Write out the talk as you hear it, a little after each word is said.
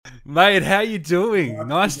Mate, how you doing?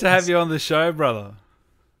 Nice to have you on the show, brother.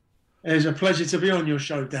 It's a pleasure to be on your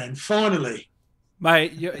show, Dan. Finally.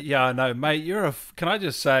 Mate, yeah, I know. Mate, can I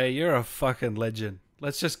just say, you're a fucking legend.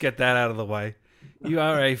 Let's just get that out of the way. You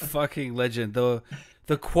are a fucking legend. The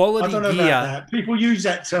I quality don't know about gear, that. People use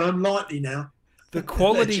that term lightly now. the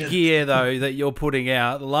quality Legend. gear, though, that you're putting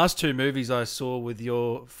out, the last two movies I saw with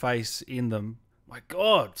your face in them, my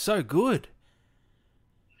God, so good.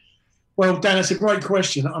 Well, Dan, it's a great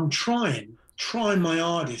question. I'm trying my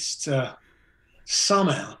hardest to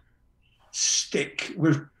somehow stick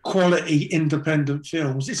with quality independent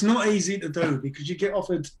films. It's not easy to do because you get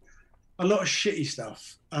offered a lot of shitty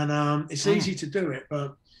stuff, and it's Mm. easy to do it,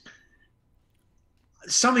 but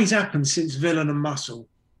something's happened since Villain and Muscle.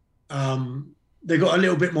 They got a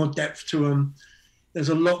little bit more depth to them. There's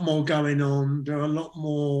a lot more going on. They're a lot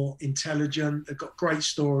more intelligent. They've got great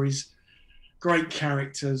stories, great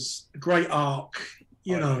characters, great arc.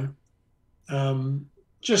 You Oh, yeah. know,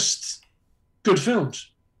 just good films.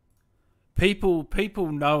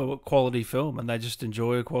 People know a quality film and they just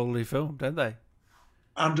enjoy a quality film, don't they?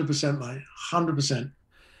 100%, mate. 100%.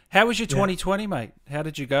 How was your Yeah. 2020, mate? How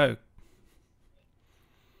did you go?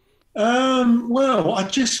 Well, I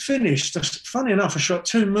just finished. Funny enough, I shot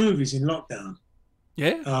two movies in lockdown.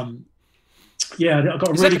 Yeah? Um, yeah, I got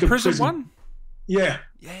a Is that really the good prison prison. one? Yeah,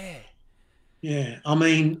 Yeah. yeah. I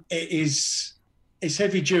mean, it is. It's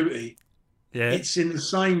heavy duty. Yeah. It's in the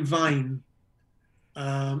same vein.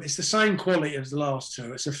 It's the same quality as the last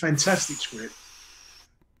two. It's a fantastic script.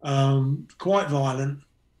 Quite violent,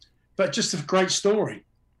 but just a great story.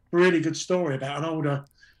 Really good story about an older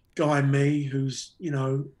guy, me, who's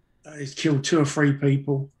has killed two or three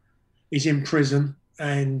people. He's in prison,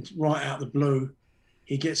 and right out the blue,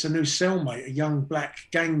 he gets a new cellmate, a young black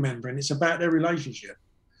gang member, and it's about their relationship.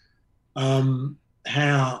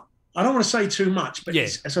 How I don't want to say too much, but Yeah.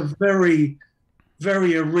 it's a very,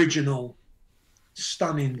 very original,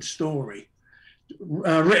 stunning story,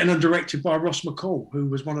 written and directed by Ross McCall, who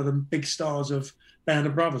was one of the big stars of Band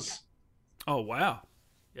of Brothers. Oh, wow.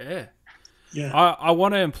 Yeah. Yeah, I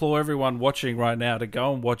want to implore everyone watching right now to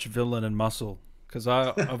go and watch Villain and Muscle because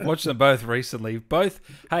I've watched them both recently. Both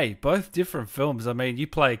different films. I mean, you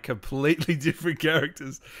play completely different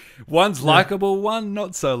characters. One's yeah, likable, one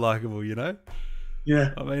not so likable, you know?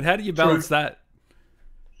 yeah. I mean, how do you True. balance that?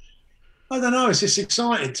 I don't know. It's just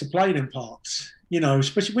exciting to play them parts,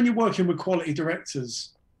 especially when you're working with quality directors,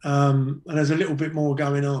 and there's a little bit more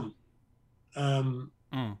going on.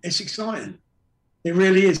 Mm. It's exciting. It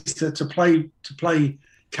really is to play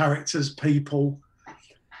characters, people.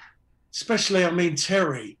 Especially, I mean,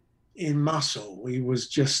 Terry in Muscle. He's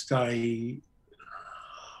just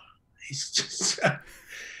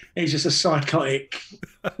he's just a psychotic,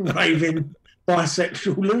 raving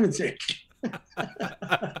bisexual lunatic.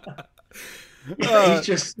 Uh, He's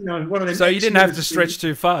just one of them so you didn't have to ex-military. stretch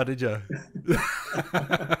too far, did you?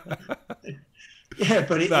 Yeah,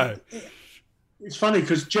 but No. it's funny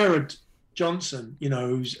because Jared Johnson,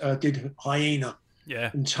 who's did Hyena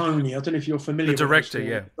Yeah. and Tony. I don't know if you're The familiar with those director,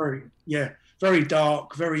 films. yeah. Very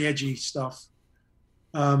dark, very edgy stuff.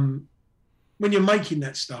 Um, when you're making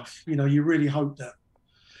that stuff, you really hope that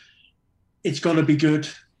it's going to be good.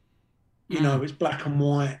 Mm. It's black and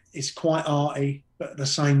white. It's quite arty, but at the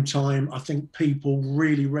same time, I think people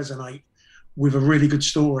really resonate with a really good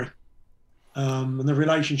story. And the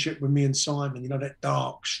relationship with me and Simon, that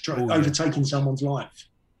dark, straight, Oh, yeah. overtaking someone's life.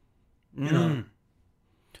 You know, Mm.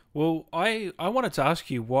 Well, I wanted to ask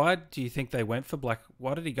you, why do you think they went for black?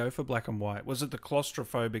 Why did he go for black and white? Was it the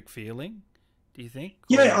claustrophobic feeling, do you think?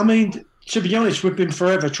 yeah. Or I mean, to be honest, we've been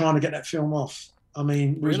forever trying to get that film off. I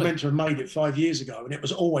mean, we was really? meant to have made it 5 years ago, and it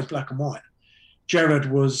was always black and white.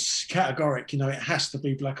 Jared was categoric. It has to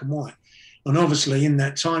be black and white. And obviously, in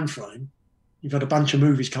that time frame, you've had a bunch of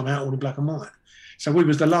movies come out all in black and white. So we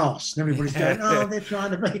was the last, and everybody's going, "Oh, Yeah. they're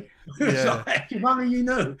trying to be." It's Yeah. like, if only you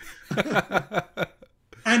knew.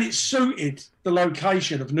 And it suited the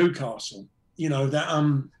location of Newcastle.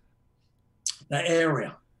 That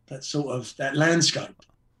area, that sort of that landscape.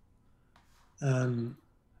 Um,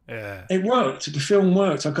 Yeah. it worked. The film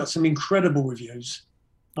worked. I got some incredible reviews.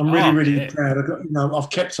 I'm really, Oh, really yeah. proud. I've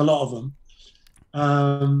kept a lot of them.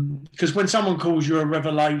 Because when someone calls you a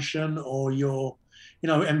revelation, or you're,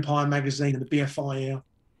 Empire Magazine and the BFI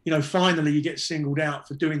here, finally you get singled out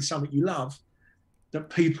for doing something you love that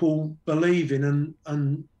people believe in,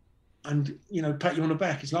 and pat you on the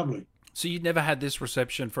back. It's lovely. So you'd never had this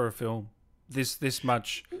reception for a film, this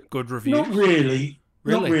much good Not reviews? really.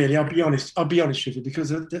 Not Really? really. I'll be honest. I'll be honest with you,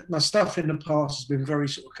 because my stuff in the past has been very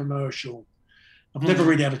sort of commercial. I've never Mm.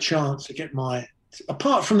 really had a chance to get my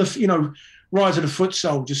apart from the Rise of the Foot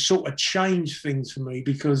Soldier sort of changed things for me,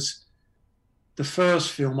 because the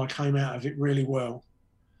first film I came out of it really well,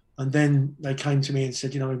 and then they came to me and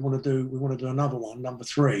said, we want to do another one, number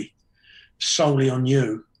 3, solely on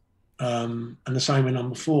you, and the same with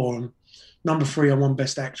number 4. And number 3, I won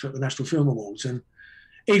Best Actor at the National Film Awards, and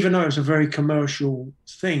even though it was a very commercial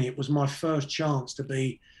thing, it was my first chance to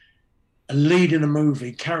be a lead in a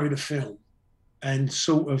movie, carry the film, and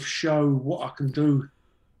sort of show what I can do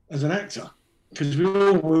as an actor. Because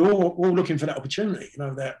we're all looking for that opportunity,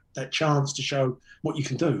 that chance to show what you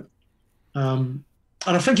can do. And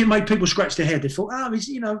I think it made people scratch their head. They thought,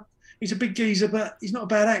 he's a big geezer, but he's not a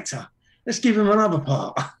bad actor. Let's give him another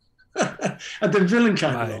part. And then Villain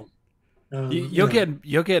came along.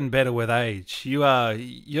 You're getting better with age.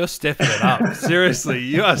 You're stepping it up. Seriously,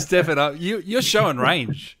 you are stepping up. You're showing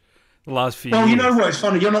range the last few years. Well, you know what? It's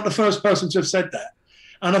funny. You're not the first person to have said that.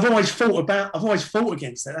 And I've always fought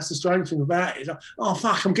against that. That's the strange thing about it. It's like, oh,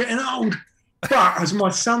 fuck, I'm getting old. But as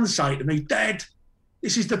my son say to me, Dad,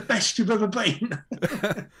 this is the best you've ever been.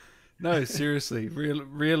 No, seriously.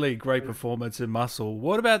 Really great performance in Muscle.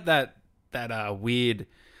 What about that weird...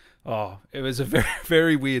 Oh, it was a very,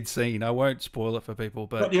 very weird scene. I won't spoil it for people,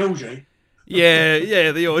 but... Got the orgy?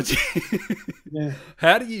 Yeah, the orgy. Yeah.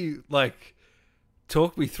 How do you,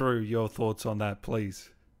 talk me through your thoughts on that,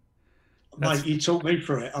 please? Mate, you talked me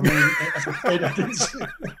through it. I mean, as I said,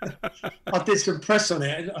 I did some press on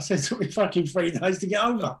it. I said it took me fucking 3 days to get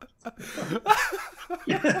over.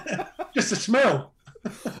 Just the smell.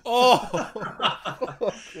 Oh,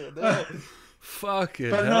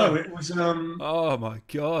 fucking but hell. No, it was. Oh my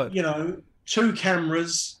God. 2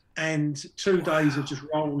 cameras and 2 days of just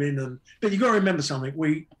rolling. But you got to remember something.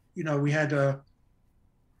 We had I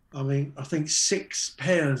think 6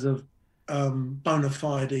 pairs of bona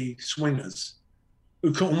fide swingers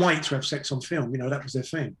who couldn't wait to have sex on film. That was their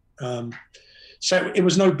thing. So it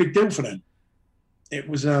was no big deal for them. It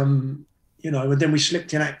was, and then we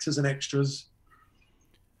slipped in actors and extras.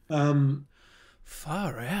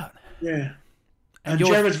 Far out. Yeah. And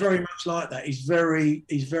Jared's very much like that. He's very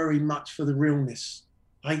much for the realness.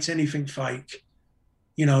 Hates anything fake.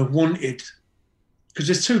 Wanted. Because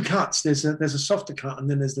there's 2 cuts. There's a softer cut, and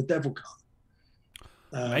then there's the devil cut.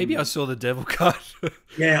 Maybe I saw the devil cut.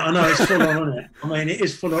 Yeah, I know, it's full on, isn't it? I mean, it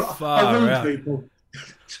is full on. I warn people,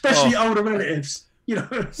 especially older relatives.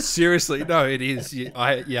 Seriously, no, it is.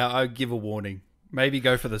 I give a warning. Maybe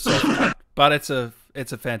go for the soft cut, but it's a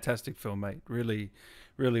fantastic film, mate. Really,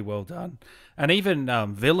 really well done. And even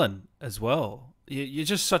Villain as well. You're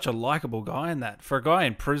just such a likable guy in that. For a guy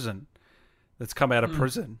in prison that's come out of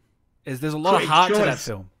prison, there's a lot of heart to that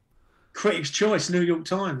film. Critics' Choice, New York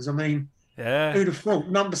Times. I mean. Yeah. Who'd have thought?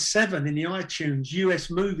 Number 7 in the iTunes US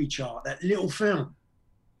movie chart. That little film.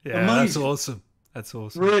 Yeah, amazing. That's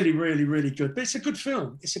awesome. Really, really, really good. But it's a good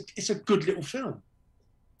film. It's a good little film.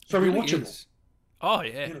 Very really watchable. Is. Oh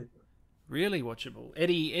yeah. Really watchable.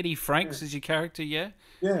 Eddie Franks is your character. Yeah.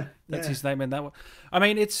 That's his name in that one. I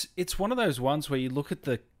mean, it's one of those ones where you look at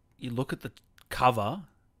the cover,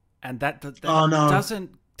 and that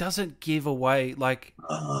doesn't give away. Do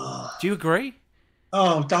you agree?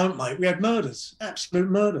 Oh, don't, mate. We had murders, absolute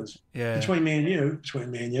murders. Yeah. Between me and you.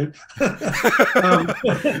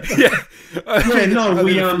 And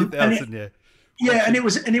it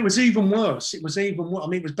was even worse. I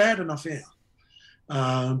mean, it was bad enough here,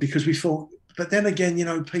 because we thought. But then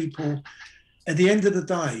again, people. At the end of the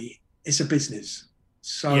day, it's a business.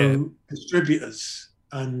 So distributors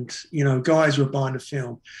and guys who are buying the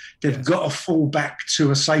film, they've got to fall back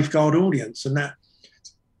to a safeguard audience, and that.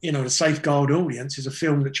 The safeguard audience is a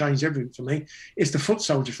film that changed everything for me. It's the Foot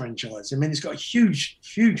Soldier franchise. I mean, it's got a huge,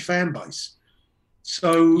 huge fan base.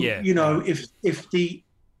 So, if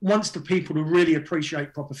once the people who really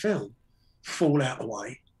appreciate proper film fall out of the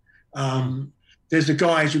way, there's the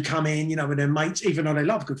guys who come in, with their mates, even though they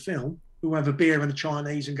love good film, who have a beer and a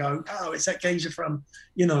Chinese and go, oh, it's that geezer from,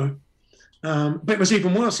 but it was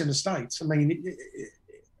even worse in the States. I mean,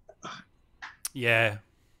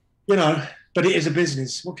 but it is a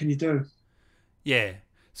business. What can you do? Yeah.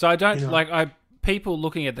 So I don't people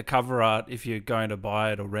looking at the cover art, if you're going to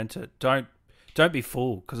buy it or rent it, don't be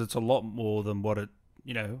fooled, because it's a lot more than what it,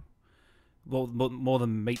 more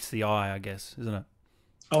than meets the eye, I guess, isn't it?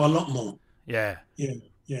 Oh, a lot more. Yeah.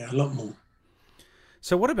 Yeah, a lot more.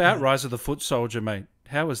 So what about Rise of the Foot Soldier, mate?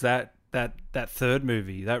 How was that third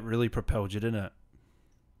movie? That really propelled you, didn't it?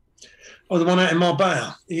 Oh, the one out in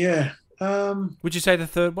Marbella. Yeah. Would you say the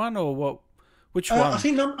third one, or what? Which one? I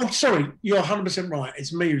think I'm sorry. You're 100% right.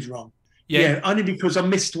 It's me who's wrong. Yeah, only because I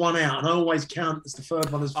missed one out, and I always count as the third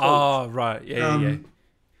one as fault. Oh, right. Yeah.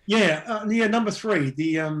 yeah. Number three,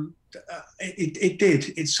 it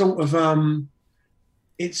did. It sort of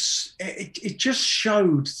it just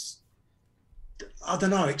showed. I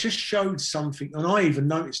don't know. It just showed something, and I even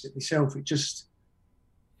noticed it myself.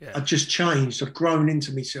 Yeah. I just changed. I've grown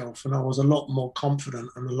into myself, and I was a lot more confident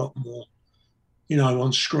and a lot more,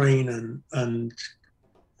 on screen, and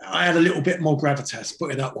I had a little bit more gravitas.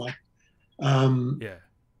 Put it that way. Yeah.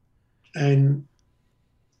 And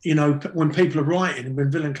when people are writing, and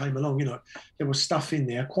when Villain came along, there was stuff in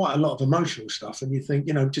there, quite a lot of emotional stuff, and you think,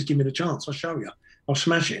 just give me the chance, I'll show you, I'll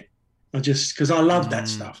smash it. Because I love that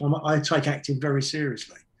stuff. I take acting very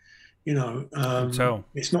seriously.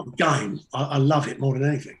 It's not a game. I love it more than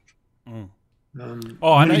anything. I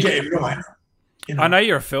know you get it right. I know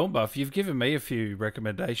you're a film buff. You've given me a few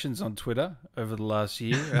recommendations on Twitter over the last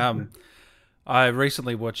year. I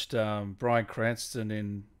recently watched Bryan Cranston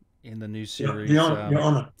in the new series. Your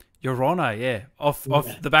Honor. Your Honor, yeah. Off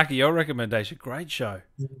the back of your recommendation. Great show.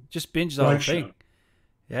 Just binge the whole thing.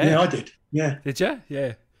 Yeah, I did. Yeah. Did you?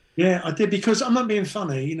 Yeah. Yeah, I did, because I'm not being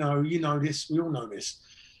funny. You know this. We all know this.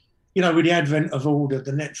 With the advent of all the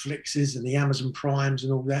Netflixes and the Amazon Primes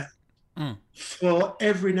and all that, for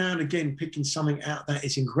every now and again picking something out that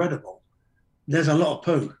is incredible, there's a lot of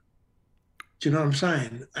poo. Do you know what I'm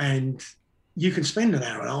saying? And you can spend an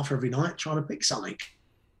hour and a half every night trying to pick something.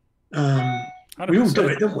 We all do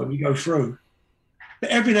it, don't we? We go through. But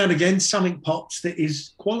every now and again, something pops that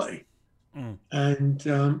is quality and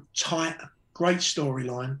tight, great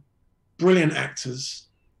storyline, brilliant actors,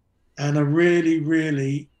 and a really,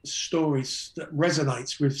 really story that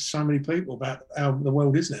resonates with so many people about how the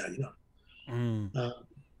world is now.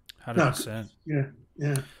 100%. Yeah.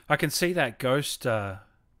 I can see that ghost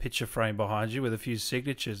picture frame behind you with a few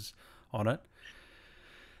signatures on it.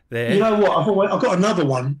 There. You know what? I've got another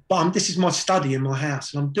one, but this is my study in my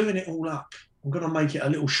house, and I'm doing it all up. I'm going to make it a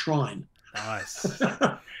little shrine. Nice.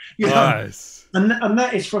 Nice. And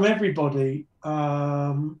that is from everybody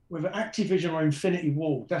with Activision or Infinity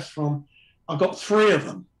Ward. I got 3 of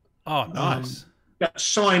them. Oh, nice. That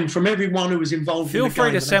signed from everyone who was involved. Feel in the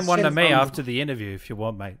free game, to send one to me after the interview if you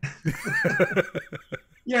want, mate.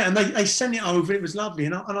 Yeah, and they sent it over. It was lovely,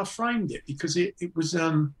 and I framed it because it was,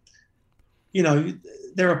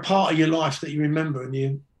 they're a part of your life that you remember, and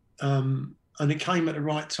it came at the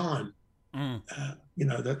right time.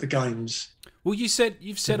 The games. Well,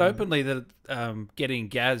 you've said openly that getting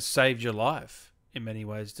Gaz saved your life in many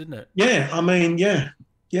ways, didn't it? Yeah, I mean, I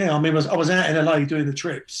was out in LA doing the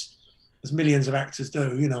trips, as millions of actors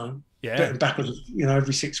do. Getting backwards.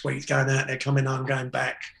 Every 6 weeks, going out there, coming home, going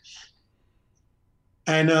back,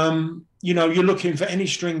 and you're looking for any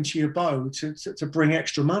string to your bow to bring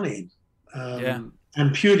extra money in.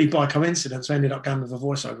 And purely by coincidence, I ended up going with a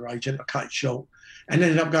voiceover agent. I cut it short, and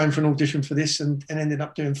ended up going for an audition for this, and ended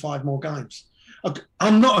up doing 5 more games.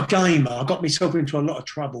 I'm not a gamer. I got myself into a lot of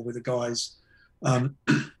trouble with the guys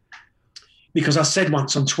because I said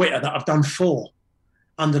once on Twitter that I've done 4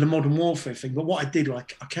 under the Modern Warfare thing. But what I did, I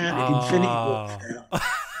counted Infinity Warfare.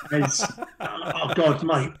 Oh, God,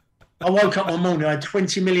 mate. I woke up one morning, I had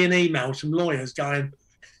 20 million emails from lawyers going,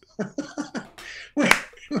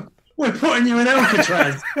 we're putting you in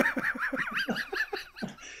Alcatraz.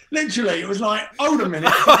 Literally, it was like, hold a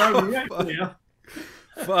minute.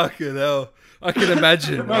 Fucking hell. I can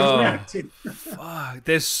imagine. Fuck.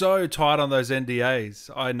 They're so tight on those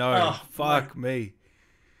NDAs. I know. Fuck me.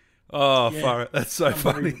 Fuck. That's so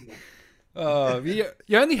funny. You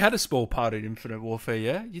only had a small part in Infinite Warfare,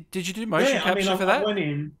 yeah? Did you do motion capture for that? I went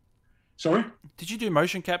in. Sorry? Did you do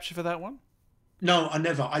motion capture for that one? No, I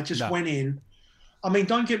never. I just went in. I mean,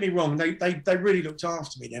 don't get me wrong. They really looked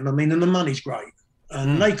after me then. I mean, and the money's great.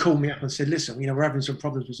 And they called me up and said, listen, we're having some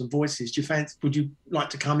problems with some voices. Would you like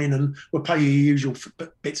to come in and we'll pay you your usual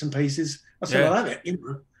bits and pieces? I said, I'll have it.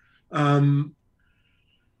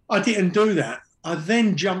 I didn't do that. I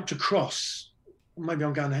then jumped across, maybe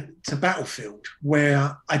I'm going to Battlefield,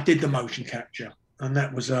 where I did the motion capture. And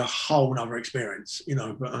that was a whole other experience,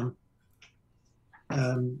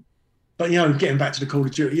 But, getting back to the Call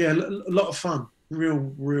of Duty, a lot of fun.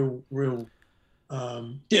 Real.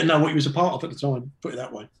 Didn't know what he was a part of at the time, put it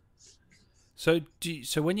that way. So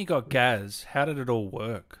when you got Gaz, how did it all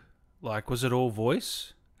work? Like, was it all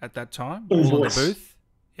voice at that time? All voice. In the booth?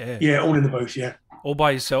 Yeah. Yeah, all in the booth, yeah. All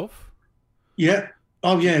by yourself? Yeah.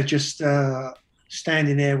 Oh, yeah, just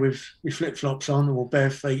standing there with your flip-flops on or bare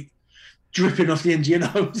feet, dripping off the end of your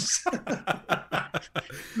nose.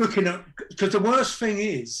 Looking at... Because the worst thing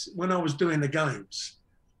is, when I was doing the games...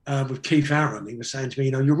 with Keith Aaron, he was saying to me,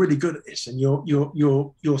 you're really good at this, and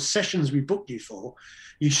your sessions we booked you for,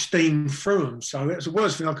 you steam through them. So it was the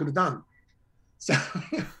worst thing I could have done. So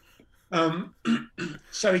Um,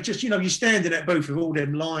 so it just, you stand in that booth with all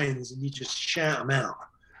them lines and you just shout them out.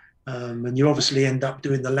 And you obviously end up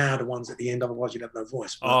doing the louder ones at the end, otherwise you'd have no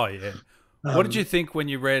voice. But, Oh, yeah. What did you think when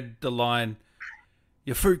you read the line,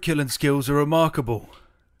 "Your fruit killing skills are remarkable"?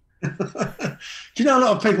 Do you know, a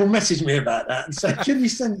lot of people message me about that and say, "Can you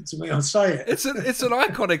send it to me? I'll say it." It's an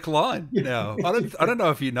iconic line now. I don't know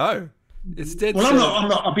if you know. It's dead. Well, I'm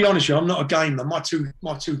not. I'll be honest with you. I'm not a gamer. My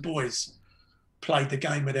two boys played the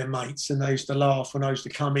game with their mates, and they used to laugh when I used to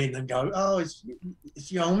come in and go, "Oh, it's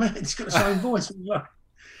the old man. It's got the same voice."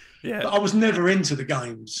 Yeah. But I was never into the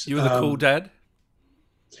games. You were the cool dad.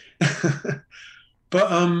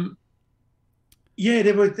 But yeah,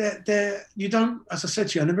 they were there. You don't, as I said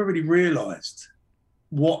to you, I never really realised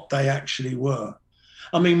what they actually were.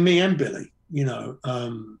 I mean, me and Billy,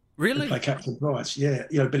 Really? play Captain Price. Yeah,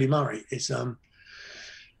 Billy Murray. It's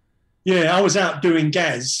yeah, I was out doing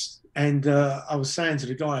Gaz, and I was saying to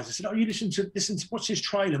the guys, I said, "Oh, you listen to what's his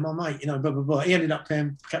trailer, my mate?" Blah blah blah. He ended up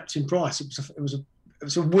playing Captain Price. It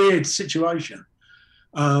was a weird situation.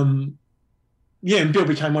 Yeah, and Bill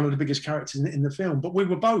became one of the biggest characters in the film. But we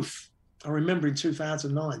were both. I remember in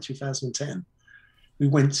 2009, 2010, we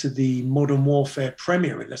went to the Modern Warfare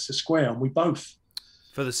premiere in Leicester Square, and we both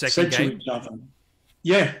for the second said game. to each other,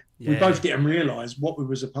 yeah, we both didn't realise what we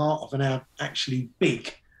was a part of and how actually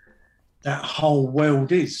big that whole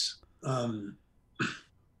world is. Well,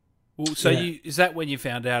 so is that when you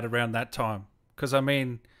found out around that time? Because I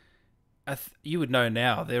mean, you would know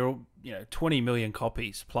now. They're all 20 million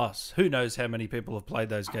copies plus. Who knows how many people have played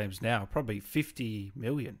those games now? Probably 50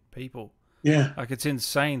 million people. Yeah, like it's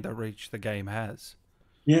insane the reach the game has.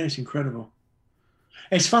 Yeah, it's incredible.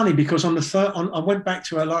 It's funny because on the third, I went back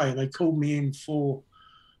to LA and they called me in for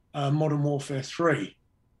Modern Warfare 3.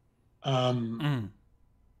 And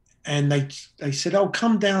they said, "Oh,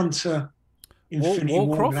 come down to Infinity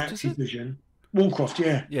War and Activision." Warcraft,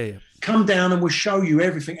 yeah. Yeah. Come down and we'll show you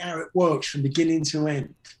everything, how it works from beginning to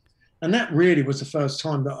end. And that really was the first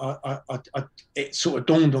time that it sort of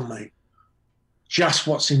dawned on me just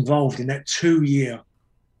what's involved in that 2-year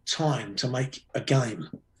time to make a game.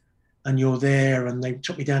 And you're there, and they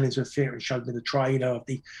took me down into a theatre and showed me the trailer of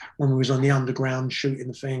when we was on the underground shooting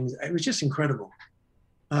the things. It was just incredible.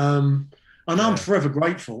 And I'm forever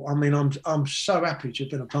grateful. I mean, I'm so happy to have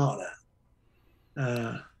been a part of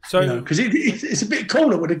that. Because it's a bit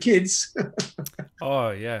cooler with the kids. Oh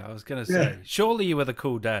yeah, I was gonna say. Surely you were the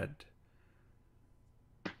cool dad.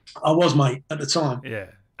 I was, mate, at the time. Yeah,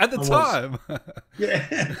 at the time.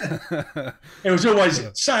 Yeah. It was always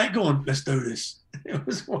say it. Go on, let's do this. It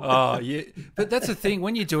was. Oh yeah, but that's the thing.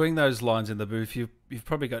 When you're doing those lines in the booth, you've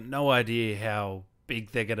probably got no idea how big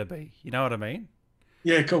they're gonna be. You know what I mean?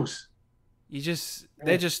 Yeah, of course.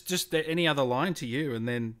 They're just any other line to you, and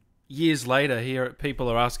then years later, here people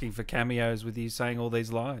are asking for cameos with you saying all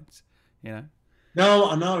these lines. No,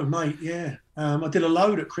 I know, mate. Yeah, I did a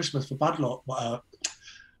load at Christmas for Bud Light,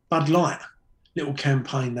 little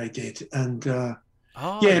campaign they did, and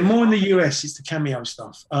more in the US. It's the cameo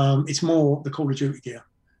stuff. It's more the Call of Duty gear.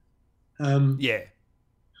 Yeah,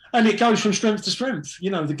 and it goes from strength to strength.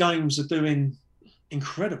 The games are doing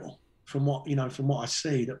incredible. From what I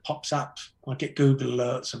see that pops up, I get Google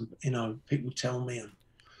alerts, and people tell me, and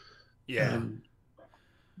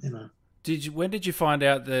When did you find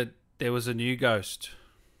out that there was a new Ghost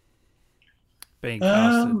being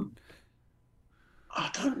casted? I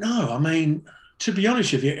don't know. I mean, to be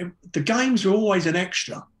honest with you, the games were always an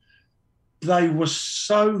extra. They were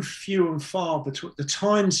so few and far between the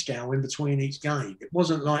time scale in between each game. It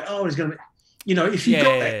wasn't like, oh, it's going to be, if you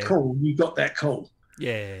got that call, you got that call.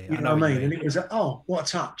 Yeah, you know what I mean? And it was like, oh, what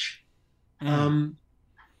a touch.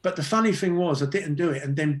 But the funny thing was, I didn't do it.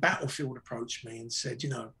 And then Battlefield approached me and said,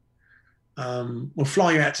 we'll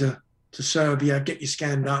fly you out to Serbia, get you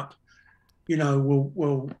scanned up. They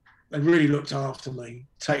really looked after me,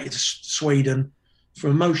 take you to Sweden for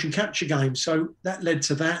a motion capture game. So that led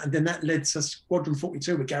to that. And then that led to Squadron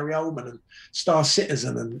 42 with Gary Oldman and Star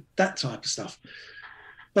Citizen and that type of stuff.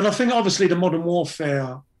 But I think obviously the Modern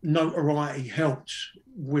Warfare notoriety helped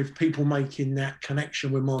with people making that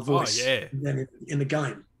connection with my voice in the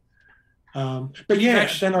game. But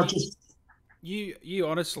then I just... You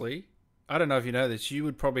honestly, I don't know if you know this, you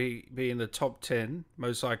would probably be in the top 10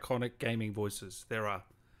 most iconic gaming voices there are.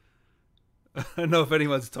 I don't know if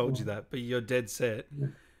anyone's told you that, but you're dead set. Yeah.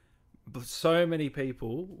 But so many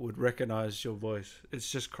people would recognize your voice.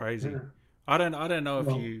 It's just crazy. Yeah. I don't know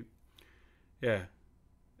if you... Yeah.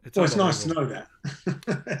 It's nice to know that.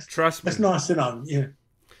 Trust me. It's nice to know, yeah.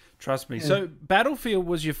 Trust me. Yeah. So Battlefield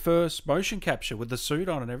was your first motion capture with the suit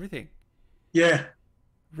on and everything? Yeah.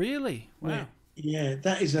 Really? Wow. Yeah,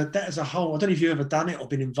 that is a whole. I don't know if you've ever done it or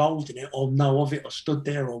been involved in it or know of it or stood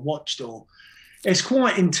there or watched or. It's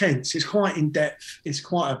quite intense. It's quite in depth. It's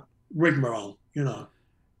quite a rigmarole, you know.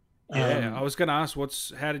 Yeah, I Um, was going to ask,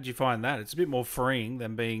 how did you find that? It's a bit more freeing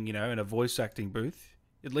than being, in a voice acting booth.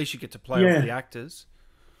 At least you get to play off the yeah, actors.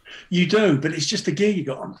 you do, but it's just the gear you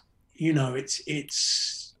got on. You know, they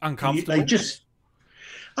Uncomfortable. just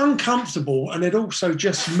uncomfortable, and it also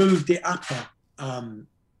just moved it up um,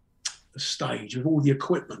 a stage with all the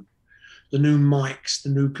equipment, the new mics, the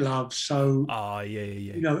new gloves. So Oh, yeah,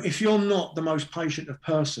 yeah, yeah. if you're not the most patient of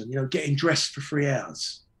person, getting dressed for 3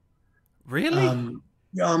 hours, Really?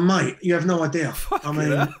 yeah, mate, you have no idea. I Fuck it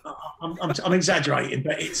up. mean, I'm exaggerating,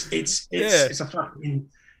 but Yeah, it's a far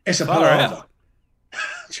palaver. out.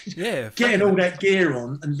 Yeah, Getting fucking. all that gear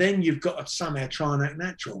on, and then you've got to somehow try and act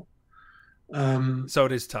natural. Um, So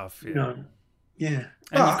it is tough, you yeah. know, yeah, And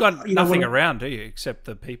you've but got nothing when around, do you, except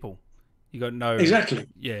the people? You got no. exactly,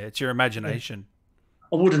 Yeah, it's your yeah, imagination.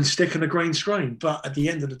 a wooden stick and a green screen. But at the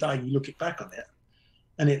end of the day, you look it back on it,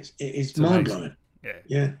 and it is It's mind amazing. blowing. Yeah.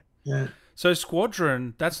 Yeah, yeah. So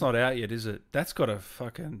Squadron, that's not out yet, is it? That's got a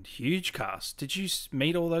fucking huge cast. Did you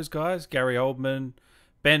meet all those guys? Gary Oldman,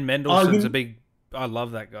 Ben Oh, Mendelsohn's a big. I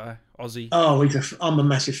love that guy, Aussie, oh, I'm a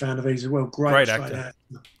massive fan of his as well. Great great Australian actor.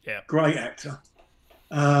 actor. Yeah, Great actor.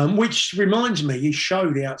 Which reminds me, his show,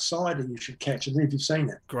 The Outsider, you should catch. I don't know if you've seen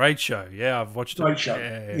it. great show. Yeah, I've watched it. Great show.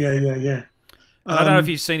 Yeah, yeah. Yeah, yeah, yeah. And I don't know if Um,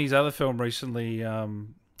 you've seen his other film recently,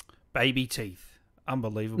 Baby Teeth. no,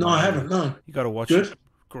 Unbelievable I movie. haven't. No. You got to watch it. Good.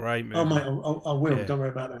 Great Oh, movie. mate, I will. Yeah, Don't worry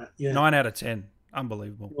about that. Yeah. 9 out of 10.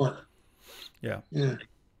 Unbelievable. Right. Yeah, Yeah.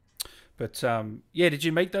 but yeah, did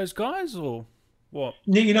you meet those guys or what?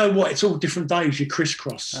 You know what? It's all different days. You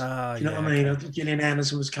crisscross. Ah, Do you know yeah, what I mean? okay. Gillian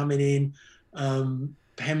Anderson was coming in.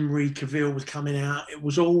 Henry Cavill was coming out. It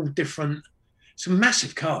was all different. It's a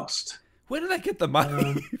massive cast. Where do they get the money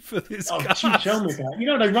Um, for this oh, gee, tell me cast? about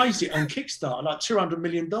it. They raised it on Kickstarter, like $200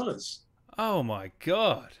 million. Oh my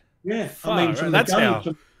god! Yeah, I Far mean, out. from the That's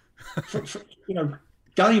game, how.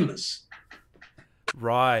 gamers.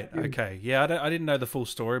 Right. Yeah. Okay. Yeah, I didn't know the full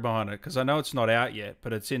story behind it because I know it's not out yet,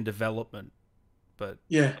 but it's in development. But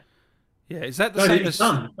Yeah, yeah, is that the no, same it's as?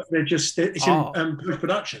 done, but it's in Oh. post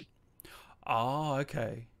production. Oh.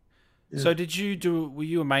 Okay. Yeah. So did you do? Were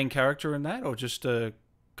you a main character in that, or just a No,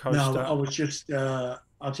 co-star?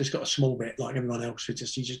 I just got a small bit like everyone else. You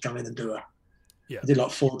just come in and do it. Yeah. I did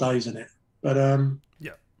like 4 days in it, but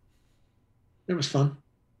Yeah. it was fun.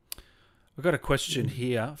 I've got a question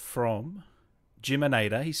here from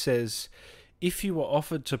Jiminator. He says, if you were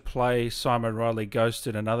offered to play Simon Riley Ghost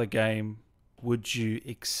in another game, would you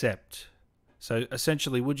accept? So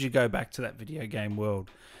essentially, would you go back to that video game world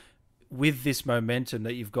with this momentum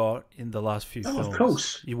that you've got in the last few Oh, films? of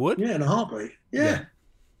course. You would? Yeah, in a heartbeat. Yeah.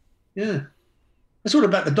 Yeah. It's all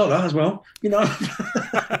about the dollar as well, No,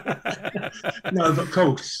 but of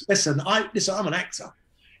course. Listen, I'm an actor.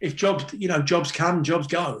 If jobs come, jobs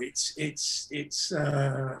go. It's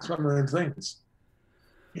one of those things.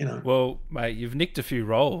 Well, mate, you've nicked a few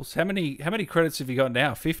roles. How many credits have you got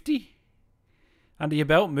now? 50 under your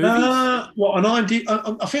belt? Movies? What? And I think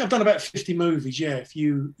I've done about 50 movies. Yeah,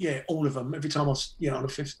 all of them. Every time on the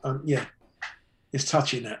fifth. Yeah, it's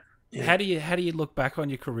touching that. Yeah. How do you look back on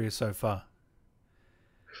your career so far?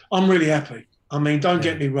 I'm really happy. I mean, don't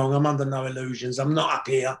Yeah. get me wrong. I'm under no illusions. I'm not up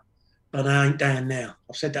here, but I ain't down now.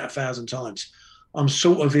 I've said that 1,000 times. I'm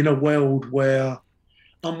sort of in a world where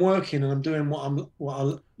I'm working and I'm doing what you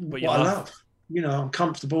I love. love. I'm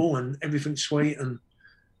comfortable and everything's sweet. And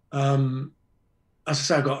as I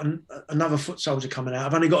say, I've got another Foot Soldier coming out.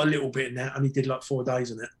 I've only got a little bit in that. I only did like 4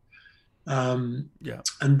 days in it. Yeah.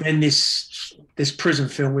 And then this prison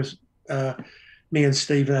film with me and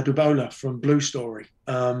Stephen Adubola from Blue Story.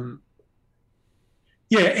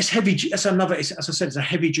 It's heavy. As I said, it's a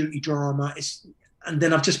heavy duty drama. And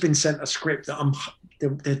then I've just been sent a script that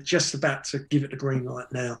they're just about to give it the green light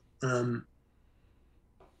now,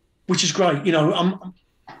 which is great.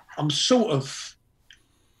 I'm sort of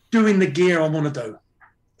doing the gear I want to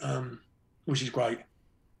do, which is great.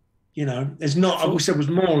 There's not. I wish there was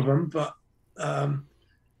more of them, but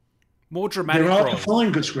more dramatic there are to roles.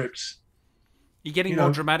 find good scripts. You're getting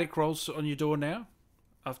more dramatic roles on your door now?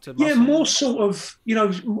 After Yeah, Muscle? more sort of,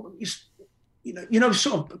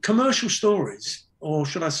 sort of commercial stories, or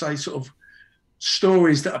should I say, sort of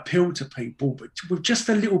stories that appeal to people, but with just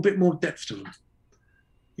a little bit more depth to them.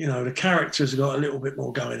 The characters have got a little bit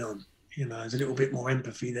more going on. There's a little bit more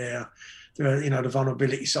empathy there. The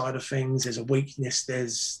vulnerability side of things. There's a weakness.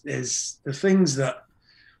 There's the things that,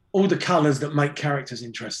 all the colours that make characters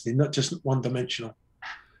interesting, not just one dimensional.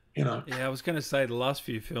 Yeah, I was going to say the last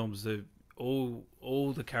few films,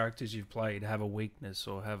 all the characters you've played have a weakness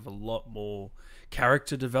or have a lot more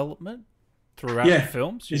character development throughout the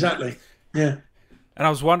films. Exactly. Yeah. And I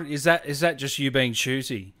was wondering, is that just you being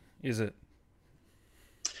choosy? Is it?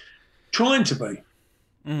 Trying to be,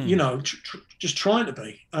 you know, just trying to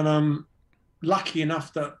be. And I'm lucky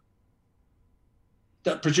enough that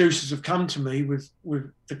producers have come to me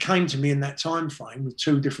that came to me in that time frame with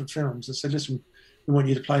 2 different films and said, listen, we want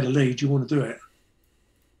you to play the lead. You want to do it?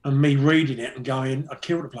 And me reading it and going, I'd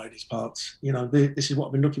kill to play these parts. You know, this is what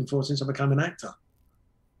I've been looking for since I became an actor.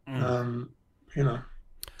 You know,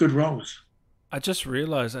 good roles. I just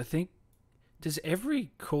realised, I think, does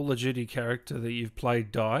every Call of Duty character that you've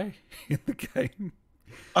played die in the game?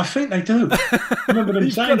 I think they do. I remember them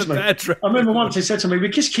saying to me. I remember once they said to me, we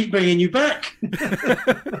just keep bringing you back.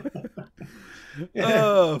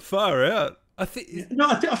 Oh, far out. I think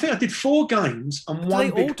I did 4 games and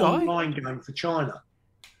one big online game for China.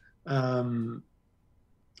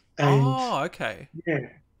 Okay. Yeah.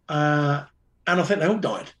 And I think they all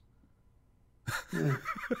died. Yeah.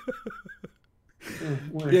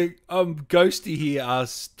 Ghosty here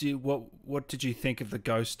asked, what did you think of the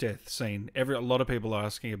ghost death scene? A lot of people are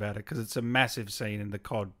asking about it because it's a massive scene in the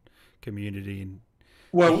COD community. And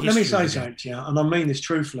well, let me say something to you, and I mean this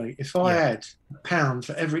truthfully. If I had £1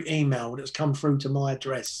 for every email that's come through to my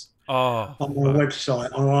address on my website,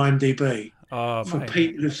 on IMDb, for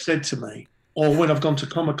people who've said to me, or when I've gone to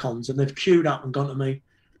Comic Cons and they've queued up and gone to me,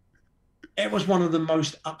 it was one of the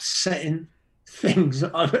most upsetting things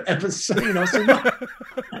I've ever seen. I said,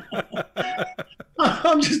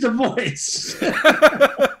 I'm just a voice.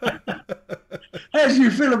 How do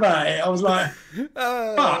you feel about it? I was like,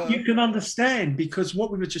 but you can understand, because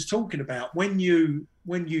what we were just talking about, when you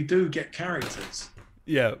do get characters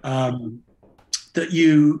that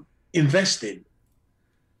you invest in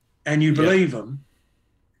and you believe them,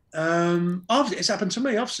 it's happened to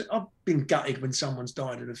me. I've been gutted when someone's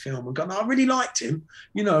died in a film and gone, I really liked him,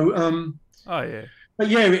 you know. But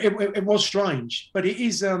yeah, it was strange, but it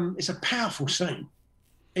is it's a powerful scene,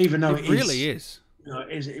 even though it really is. You know,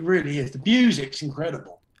 it really is. The music's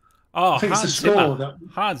incredible. Oh, I think it's the score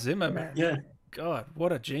Hans Zimmer, man. Yeah. God,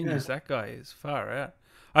 what a genius that guy is. Far out.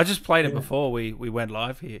 I just played it before we went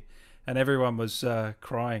live here, and everyone was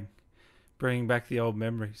crying, bringing back the old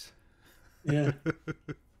memories. Yeah.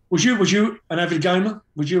 Was you an avid gamer?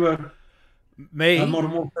 Was you a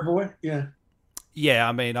Modern Warfare boy? Yeah. Yeah,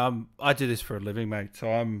 I mean, I do this for a living, mate.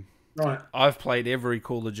 So I've played every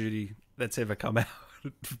Call of Duty that's ever come out,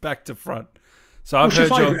 back to front. So What's your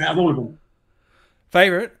favourite out of all of them?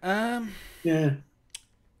 Favourite? Yeah.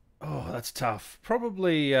 Oh, that's tough.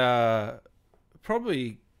 Probably Modern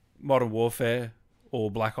Warfare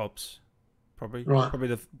or Black Ops. Probably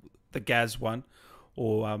the Gaz one,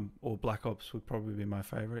 or Black Ops would probably be my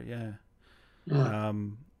favourite. Yeah. Right.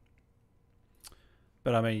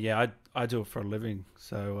 But I mean, yeah, I do it for a living,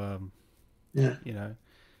 so you know,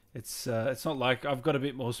 it's not like I've got a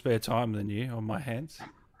bit more spare time than you on my hands.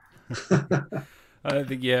 I don't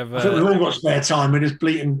think you have. I think we've all got spare time in this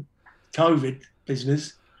bleating COVID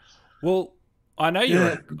business. Well, I know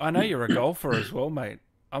you're a golfer as well, mate.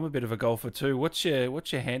 I'm a bit of a golfer too. What's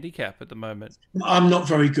your handicap at the moment? I'm not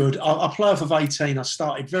very good. I play off of 18. I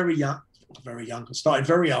started very young. I started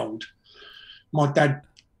very old. My dad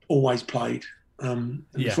always played.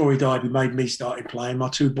 Before he died, he made me started playing. My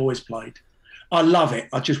 2 boys played. I love it.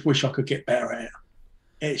 I just wish I could get better at it.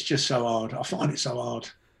 It's just so hard. I find it so hard.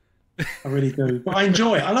 I really do. But I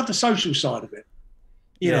enjoy it. I love the social side of it.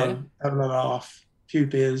 You know, having a laugh, a few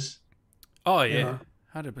beers. Oh yeah,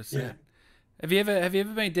 100%. Have you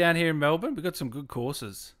ever been down here in Melbourne? We've got some good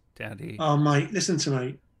courses down here. Oh mate, listen to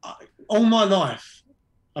me. All my life,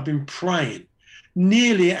 I've been praying.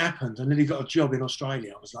 Nearly it happened. I nearly got a job in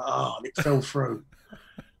Australia. I was like, it fell through.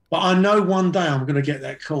 But I know one day I'm going to get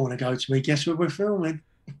that call and they go to me, guess what we're filming?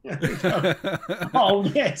 Oh,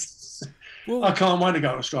 yes. Well, I can't wait to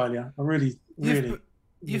go to Australia. I really.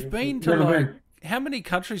 You've been to how many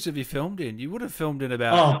countries have you filmed in? You would have filmed in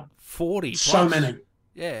about 40 plus. So many.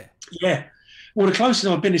 Yeah. Yeah. Well, the closest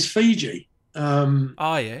I've been is Fiji.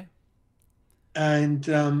 Yeah.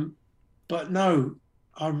 And, but no,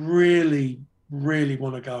 I really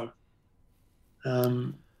want to go.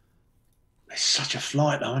 It's such a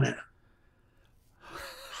flight, though, isn't it?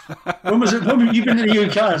 When was it? You've been to the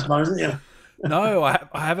UK, I suppose, haven't you? No, I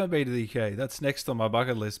haven't been to the UK. That's next on my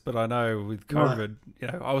bucket list. But I know with COVID, you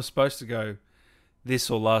know, I was supposed to go this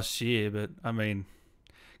or last year, but I mean,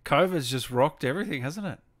 COVID's just rocked everything, hasn't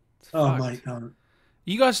it? Mate, no.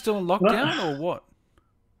 You guys still in lockdown or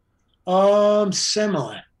what?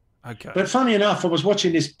 Semi. Okay. But funny enough, I was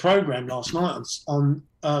watching this program last night on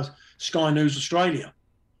Sky News Australia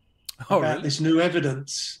Oh, about really? this new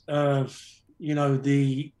evidence of,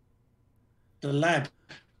 the lab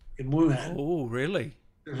in Wuhan, Oh, really?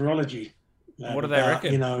 the virology And lab, what do they about,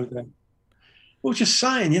 reckon? well, just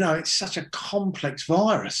saying, it's such a complex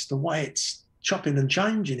virus. The way it's chopping and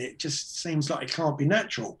changing, it just seems like it can't be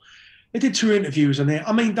natural. They did 2 interviews on it.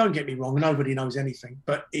 I mean, don't get me wrong, nobody knows anything,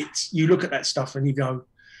 but you look at that stuff and you go,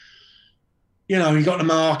 you got the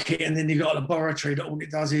market and then you got a laboratory that all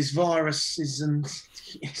it does is viruses, and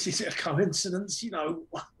is it a coincidence?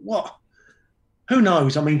 What? Who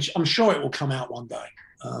knows? I mean, I'm sure it will come out one day.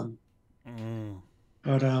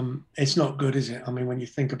 But it's not good, is it? I mean, when you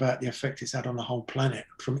think about the effect it's had on the whole planet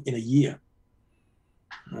in a year,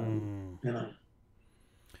 Well,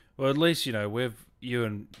 at least, you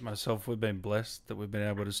and myself, we've been blessed that we've been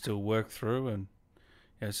able to still work through, and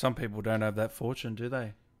some people don't have that fortune, do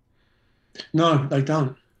they? No, they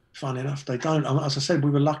don't. Fun enough, they don't. As I said, we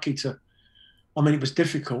were lucky to. I mean, it was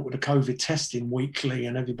difficult with the COVID testing weekly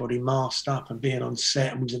and everybody masked up and being on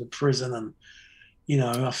set and was in a prison. And,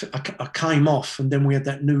 I came off, and then we had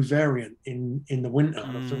that new variant in the winter.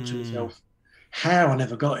 And I thought to myself, how I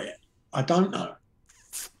never got it, I don't know.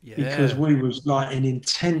 Yeah. Because we was like an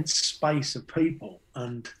intense space of people.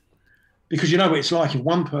 And because you know what it's like, if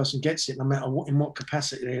one person gets it, no matter in what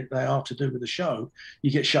capacity they are to do with the show,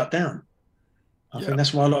 you get shut down. I think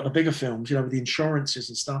that's why a lot of the bigger films, with the insurances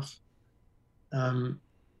and stuff. We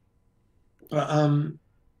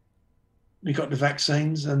got the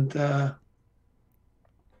vaccines and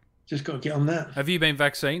just got to get on that. Have you been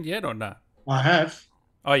vaccinated yet or not? I have.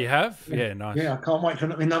 Oh, you have? Yeah, nice. Yeah, I can't wait for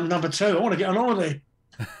number 2. I want to get on holiday.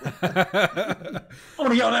 I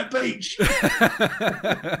want to get on that beach.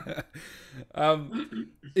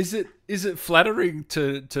 Is it flattering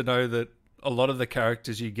to know that a lot of the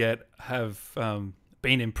characters you get have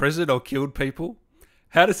been in prison or killed people?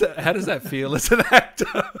 How does that feel as an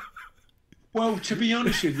actor? Well, to be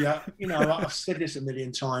honest with you, I've said this a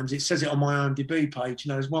million times. It says it on my IMDb page.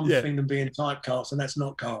 There's one thing than being typecast, and that's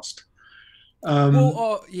not cast. I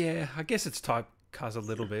guess it's typecast a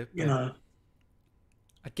little bit.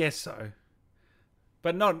 I guess so,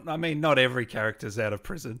 but not. I mean, not every character's out of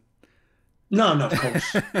prison. No, of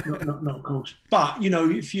course, not of course. But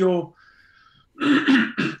if you're,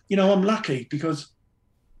 I'm lucky because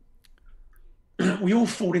we all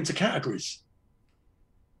fall into categories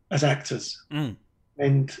as actors, and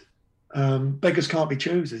beggars can't be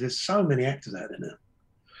choosers. There's so many actors out there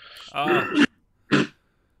now.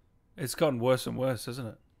 It's gotten worse and worse, hasn't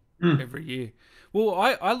it? Every year. Well,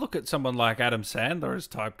 I look at someone like Adam Sandler as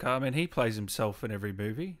typecast. I mean, he plays himself in every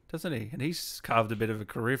movie, doesn't he? And he's carved a bit of a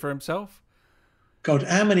career for himself. God,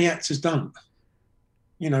 how many actors don't?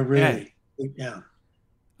 Really. Yeah.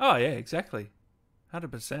 Oh, yeah, exactly.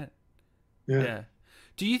 100%. Yeah.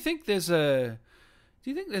 Do you think there's a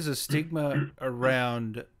stigma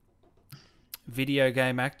around video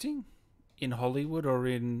game acting in Hollywood or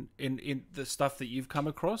in the stuff that you've come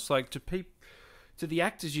across? Like to the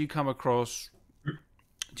actors you come across,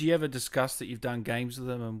 do you ever discuss that you've done games with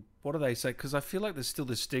them, and what do they say? Because I feel like there's still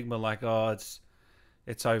this stigma, like, oh, it's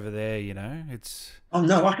over there, It's. Oh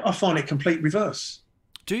no, I find it complete reverse.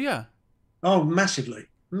 Do you? Oh, massively.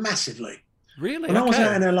 Really? When I was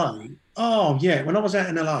out in LA, when I was out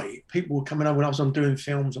in LA, people were coming over when I was on doing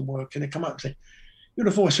films and work, and they come up and say, "You're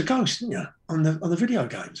the voice of Ghost, didn't you, on the video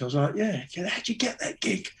games?" I was like, "Yeah. How'd you get that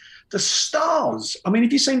gig?" The stars. I mean,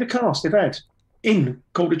 have you seen the cast they've had in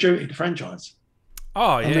Call of Duty, the franchise?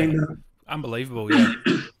 Oh yeah, I mean, unbelievable. Yeah.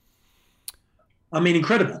 I mean,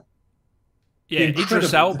 incredible. Yeah,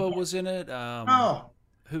 Idris Elba was in it.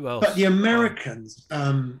 Who else? But the Americans.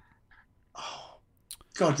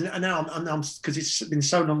 God, now I'm because it's been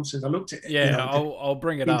so long since I looked at it. Yeah, I'll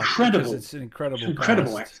bring it up. Incredible. It's an incredible.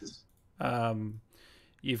 Incredible actors.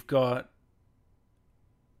 You've got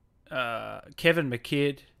Kevin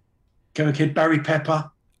McKidd, Barry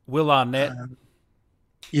Pepper, Will Arnett.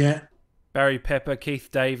 Barry Pepper, Keith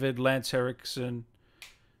David, Lance Henriksen.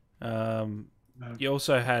 You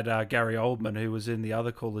also had Gary Oldman, who was in the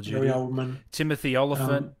other Call of Duty. Gary Oldman. Timothy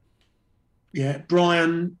Oliphant.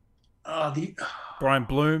 Brian. Brian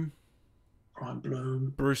Bloom.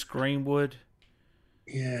 Bruce Greenwood.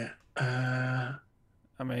 Yeah. I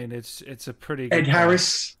mean, it's a pretty good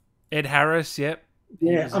Harris. Ed Harris, yep.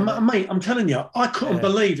 Yeah, mate, I'm telling you, I couldn't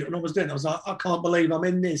believe it when I was doing it. I was like, I can't believe I'm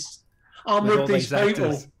in this. I'm with these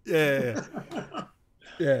people. Actors. Yeah.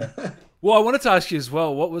 Yeah. Well, I wanted to ask you as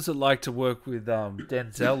well, what was it like to work with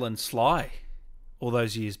Denzel and Sly all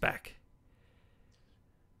those years back?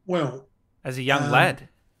 Well, as a young lad.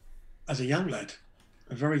 As a young lad.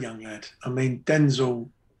 a very young lad. I mean, Denzel,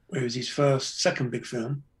 it was his second big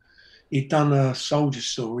film. He'd done a soldier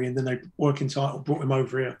story, and then they working title brought him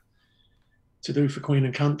over here to do For Queen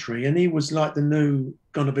and Country, and he was like going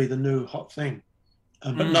to be the new hot thing.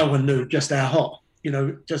 But no one knew just how hot,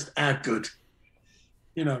 just how good,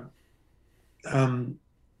 you know.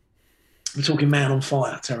 We're talking man on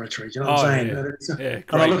fire territory. Do you know what I'm saying? Yeah,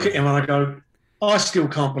 and I look at him and I go, I still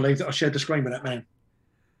can't believe that I shared the screen with that man.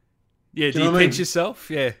 Yeah, do you pinch yourself?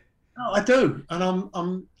 Yeah. No, I do,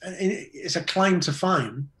 and it's a claim to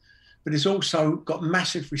fame, but it's also got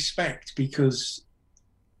massive respect because,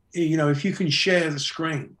 if you can share the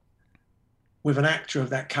screen with an actor of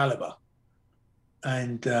that caliber,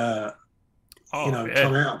 and come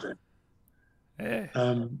out of it,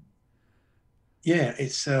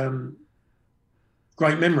 it's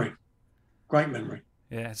great memory.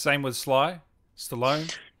 Yeah, same with Sly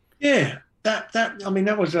Stallone. Yeah, that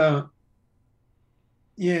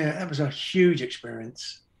was a huge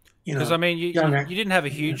experience. Because I mean, you didn't have a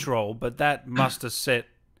huge role, but that must have set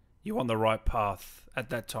you on the right path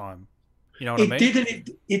at that time. You know what I mean?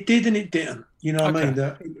 It did and it didn't. You know what I mean?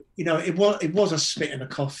 It was a spit in a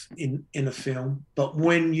cough in a film, but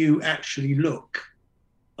when you actually look,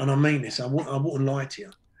 and I mean this, I wouldn't lie to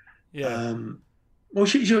you. Yeah. Well,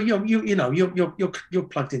 you're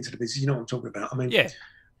plugged into the business. You know what I'm talking about. I mean, yeah.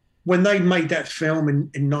 When they made that film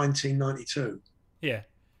in 1992, yeah.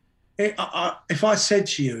 If I said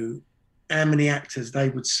to you how many actors they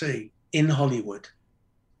would see in Hollywood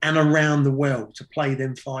and around the world to play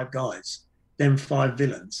them five guys, them five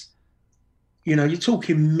villains, you're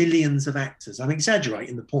talking millions of actors. I'm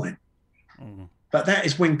exaggerating the point. But that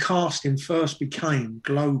is when casting first became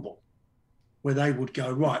global, where they would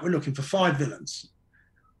go, right, we're looking for five villains.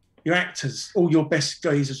 Your actors, all your best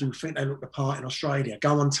geezers who think they look the part in Australia,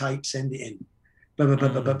 go on tape, send it in.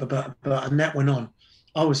 And that went on.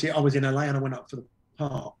 I was in LA and I went up for the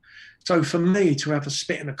part. So for me to have a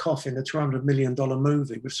spit in a cough in the $200 million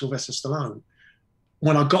movie with Sylvester Stallone,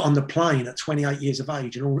 when I got on the plane at 28 years of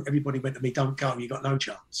age and everybody went to me, don't go, you got no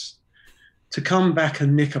chance. To come back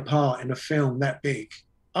and nick a part in a film that big,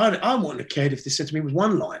 I wouldn't have cared if they said to me it was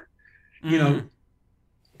one line,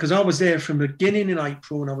 because I was there from the beginning in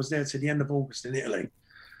April and I was there to the end of August in Italy.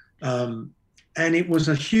 And it was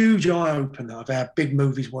a huge eye-opener of how big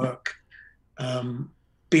movies work,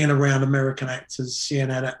 being around American actors, seeing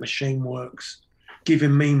how that machine works,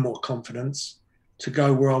 giving me more confidence to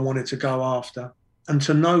go where I wanted to go after, and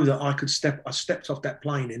to know that I stepped off that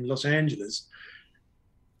plane in Los Angeles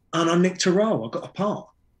and I nicked a role. I got a part,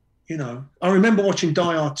 I remember watching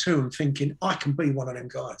Die Hard 2 and thinking, I can be one of them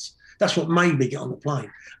guys. That's what made me get on the plane.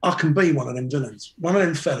 I can be one of them villains, one of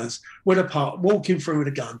them fellas with a part, walking through with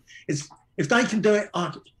a gun. If they can do it,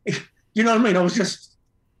 you know what I mean? I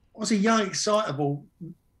was a young, excitable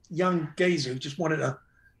young geezer who just wanted to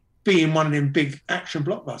be in one of them big action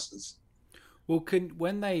blockbusters. Well,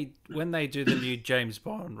 when they do the new James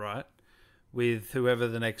Bond, right, with whoever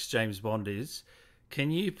the next James Bond is, can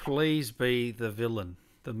you please be the villain,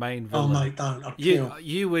 the main villain? Oh, mate, don't. I'd kill.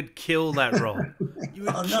 You would kill that role. You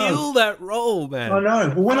would kill that role, man. I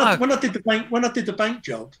know. Well, when I did the bank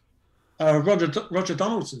job, Roger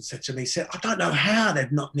Donaldson said to me, I don't know how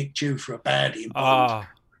they've not nicked you for a baddie in Bond.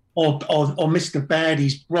 Or Mr.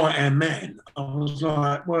 Baddie's right-hand man. I was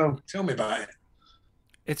like, well, tell me about it.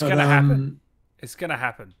 It's going to happen. It's going to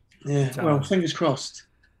happen. Yeah, well, fingers crossed.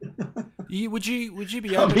 Would you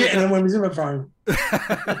be I'm hitting him when he's in my phone.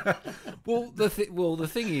 Well, the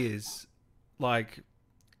thing is, like,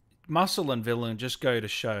 muscle and villain just go to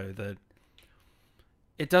show that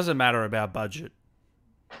it doesn't matter about budget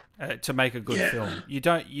to make a good film. You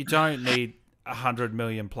don't need $100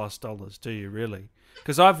 million plus, do you really?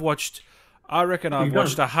 Because I reckon I've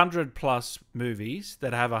watched 100+ movies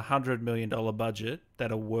that have $100 million budget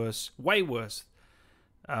that are worse, way worse.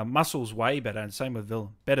 Muscle's way better, and same with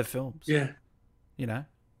villain. Better films. Yeah.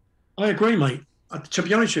 I agree, mate. To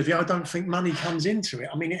be honest with you, I don't think money comes into it.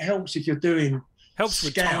 I mean, it helps if you're doing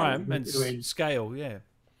with time and scale, yeah.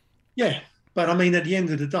 Yeah, but I mean, at the end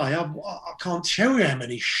of the day, I can't tell you how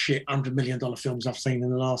many shit $100 million films I've seen in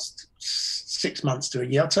the last 6 months to a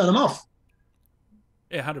year. I turn them off.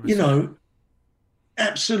 Yeah, 100%.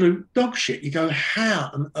 Absolute dog shit. You go, how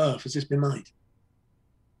on earth has this been made?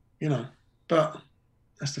 But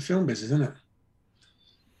that's the film business, isn't it?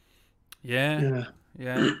 Yeah.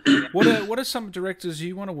 What are some directors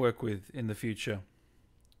you want to work with in the future?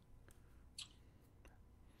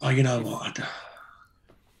 Oh, you know what?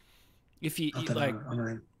 If you I don't like, know. I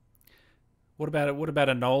mean, what about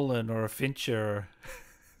a Nolan or a Fincher?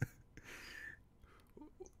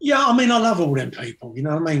 Yeah, I mean, I love all them people. You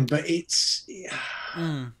know what I mean? But it's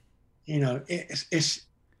Mm. You know, it's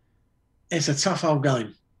a tough old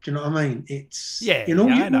game. Do you know what I mean? It's Yeah, yeah,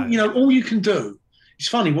 I know. all you can do. It's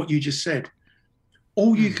funny what you just said.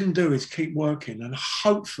 All you Mm. can do is keep working, and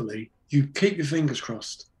hopefully you keep your fingers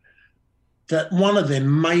crossed that one of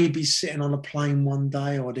them may be sitting on a plane one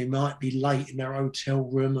day, or they might be late in their hotel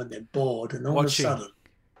room and they're bored, and all of a Watching. sudden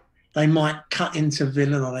they might cut into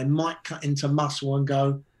villain or they might cut into muscle and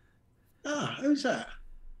go, ah, who's that?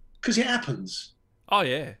 Because it happens, Oh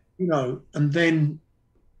yeah. and then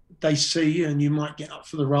they see you and you might get up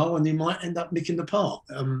for the role and you might end up nicking the part.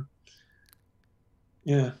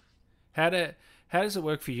 Yeah. How do how does it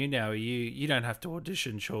work for you now? You don't have to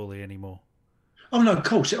audition surely anymore. Oh no, of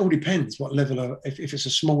course, it all depends what level of. If it's a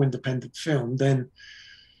small independent film, then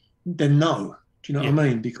no. Do you know Yeah. what I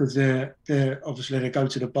mean? Because they're obviously they go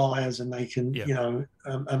to the buyers and they can, Yeah.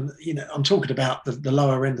 I'm talking about the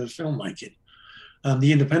lower end of filmmaking,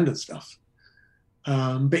 the independent stuff.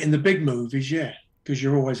 But in the big movies, yeah, because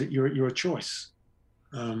you're a choice.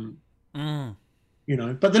 Um, Mm.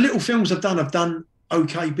 but the little films have done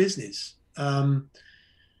okay business.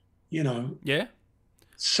 You know, Yeah.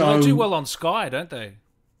 Well, they do so well on Sky, don't they?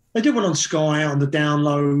 they do well on Sky, on the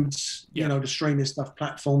downloads, Yep. the streaming stuff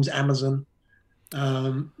platforms, Amazon.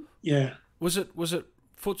 Um, yeah. Was it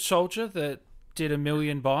Foot Soldier that did 1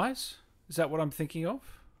 million buys? Is that what I'm thinking of?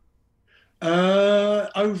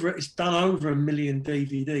 It's done over 1 million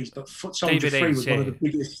DVDs, but Foot Soldier 3 DVDs, was one of yeah. the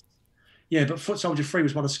biggest. Yeah, but Foot Soldier 3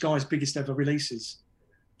 was one of Sky's biggest ever releases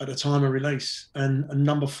at the time of release. And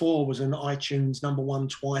number 4 was an iTunes number 1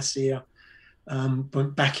 twice here,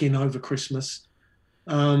 went back in over Christmas.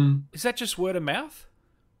 Is that just word of mouth?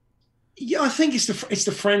 Yeah, I think it's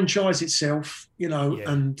the franchise itself, Yeah.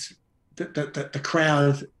 and the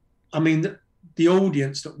crowd. I mean, the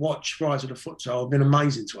audience that watch Rise of the Foot Soldier have been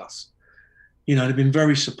amazing to us. They've been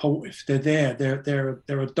very supportive. They're there. They're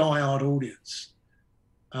a diehard audience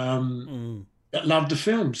Mm. that love the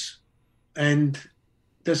films, and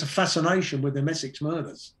there's a fascination with the Essex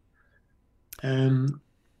murders.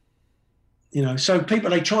 So people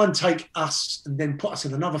they try and take us and then put us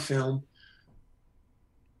in another film,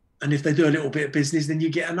 and if they do a little bit of business, then you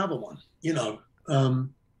get another one.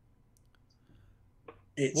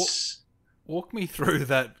 It's Walk me through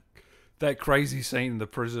that crazy scene in the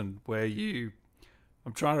prison where I'm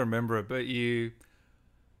trying to remember it, but I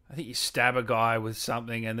think you stab a guy with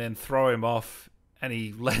something and then throw him off, and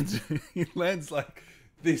he lands he lands like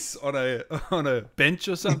this on a bench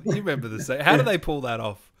or something. You remember the scene? How do they pull that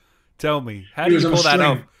off? Tell me. How he do was you on a pull that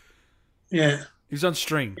off? string. Yeah, He was on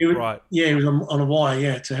string, he was, right? yeah, he was on a wire,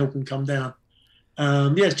 yeah, to help him come down.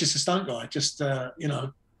 It's just a stunt guy, just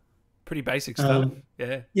Pretty basic stuff. Um,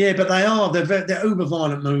 Yeah, yeah, but they're uber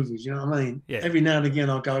violent movies. You know what I mean? yeah. Every now and again,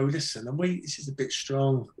 I go, listen, this is a bit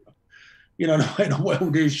strong. The way the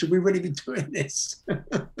world is, should we really be doing this?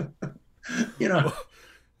 you know,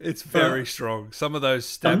 It's but very strong. Some of those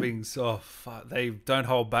stabbings, oh, fuck, they don't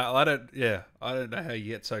hold back. I don't know how you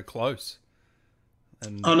get so close. I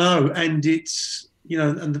And know, and it's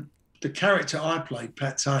and the character I played,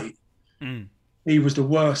 Pat Tate, mm, he was the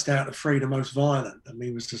worst out of three, the most violent. I mean,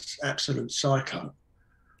 he was just absolute psycho.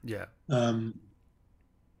 yeah, Um,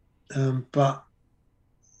 but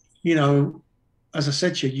as I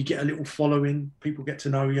said to you, you get a little following. People get to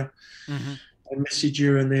know you. hmm They message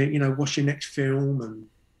you, and they, what's your next film,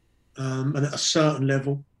 and at a certain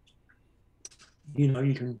level, you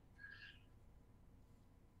can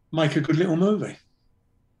make a good little movie.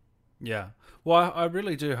 yeah. Well, I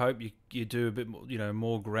really do hope you do a bit more,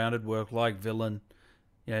 more grounded work like Villain.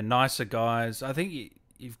 Nicer guys. I think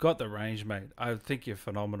you've got the range, mate. I think you're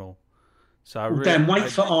phenomenal. So I Well, really, Dan,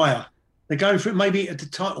 wait for Ire. They're going for it. Maybe the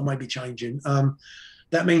title may be changing.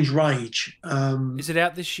 That means Rage. is it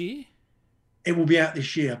out this year? It will be out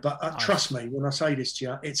this year, but trust Nice. me when I say this to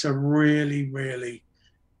you, it's a really, really.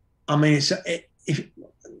 I mean, if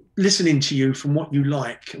listening to you from what you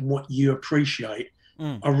like and what you appreciate,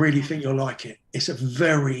 Mm. I really think you'll like it. It's a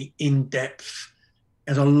very in-depth.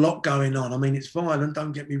 There's a lot going on. I mean, it's violent.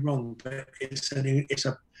 Don't get me wrong, but it's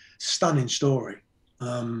a stunning story,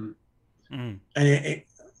 Mm. and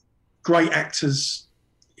great actors.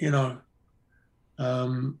 You know,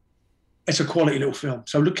 um, it's a quality little film.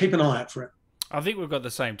 So keep an eye out for it. I think we've got the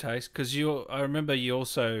same taste because I remember you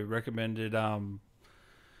also recommended the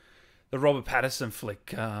Robert Pattinson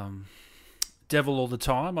flick, Devil All the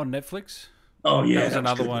Time on Netflix. Oh That yeah, was that was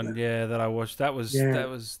another good, one, wasn't it? yeah, that I watched. Yeah,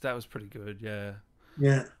 That was pretty good, yeah.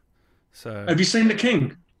 yeah. So Have you seen The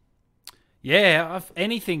King? yeah,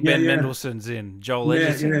 anything Yeah, Ben yeah, Mendelsohn's in, Joel yeah,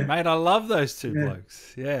 Edgerton, yeah, mate, I love those two yeah,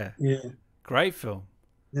 blokes. Yeah, yeah. great film.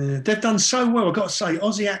 They've done so well. I've got to say,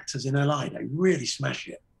 Aussie actors in LA, they really smash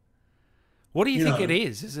it. What do you You think it know,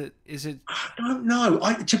 is? Is it? I don't know.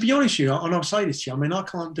 To be honest with you, and I'll say this to you, I mean, I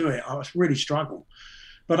can't do it. I really struggle.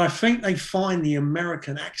 But I think they find the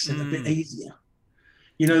American accent a bit Mm, easier.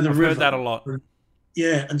 You know, the I've heard that a rhythm. lot.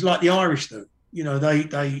 Yeah, and like the Irish do. You know, they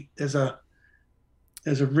there's a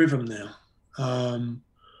rhythm now. Um,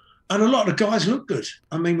 and a lot of the guys look good.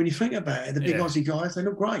 I mean, when you think about it, the big Yeah, Aussie guys, they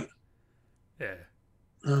look great. yeah.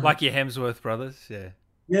 Um, Like your Hemsworth brothers. Yeah,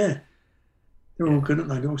 yeah, they're all yeah, good, aren't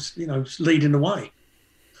they? They're all, leading the way.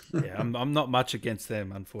 yeah. I'm not much against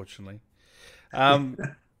them, unfortunately. Um,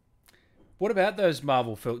 what about those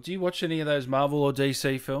Marvel films? Do you watch any of those Marvel or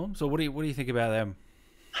DC films, or what do you think about them?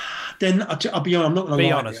 Then I'll be honest, I'm not going to Be lie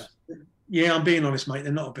to you. honest. Yeah, I'm being honest, mate.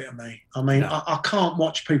 They're not a bit of me. I mean, No. I can't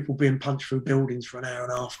watch people being punched through buildings for an hour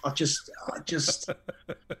and a half. I just,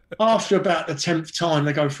 after about the 10th time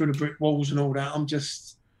they go through the brick walls and all that,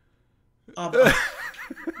 I,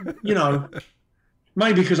 you know,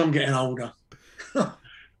 maybe because I'm getting older.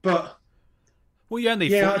 But Well, you only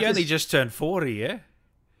yeah, you only just turned 40, yeah.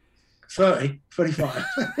 30, 35.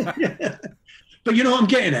 Yeah. But you know what I'm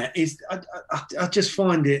getting at is I just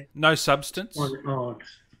No substance. find it hard.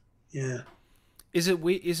 Yeah. Is it?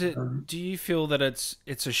 Is it? Um, Do you feel that it's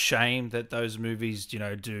a shame that those movies,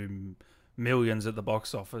 do millions at the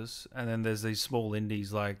box office, and then there's these small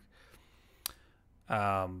indies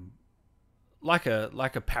um, like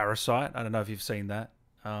a Parasite. I don't know if you've seen that.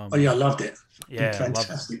 oh yeah, I loved it. Fucking Yeah,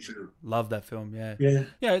 fantastic film. love that film. Yeah, Yeah.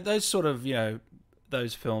 yeah. Those sort of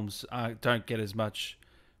those films don't get as much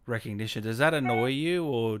recognition. Does that annoy you,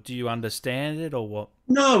 or do you understand it, or what?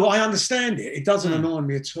 No, I understand it. It doesn't Mm, annoy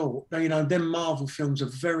me at all. You know, them Marvel films are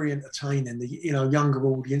very entertaining. The younger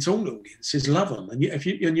audience, all audiences love them, and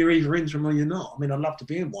you're either into them or you're not. I mean, I'd love to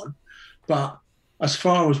be in one, but as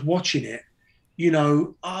far as watching it,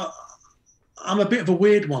 I'm a bit of a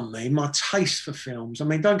weird one. Me, my taste for films. I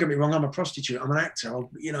mean, don't get me wrong. I'm a prostitute. I'm an actor.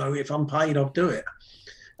 If I'm paid, I'll do it.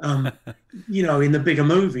 Um, in the bigger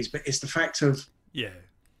movies, but it's the fact of yeah.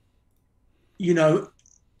 you know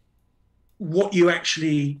what you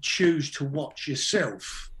actually choose to watch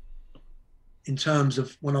yourself in terms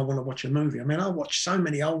of when I want to watch a movie. I mean, I watch so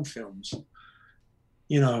many old films.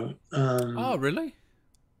 You know, Oh, really?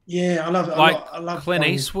 yeah, I love it a Like lot. I love Clint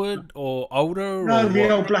old. Eastwood or older No, or the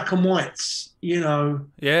what? old black and whites.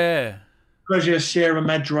 Yeah. Treasure Sierra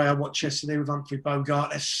Madre. I watched yesterday with Humphrey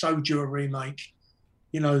Bogart. That's so due a remake.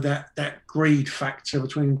 That greed factor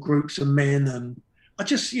between groups of men, and I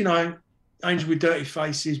just Angels with Dirty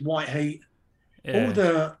Faces, White Heat, all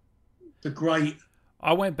Yeah. the great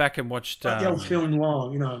I went back and watched like the old film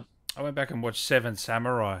noir. I went back and watched Seven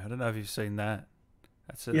Samurai. I don't know if you've seen that.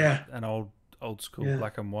 That's Yeah, an old school yeah,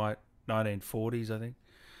 black and white 1940s, I think.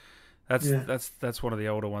 That's yeah. that's one of the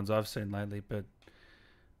older ones I've seen lately, but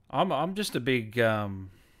I'm just a big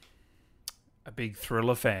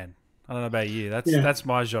thriller fan. I don't know about you. Yeah. That's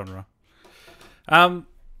my genre. Um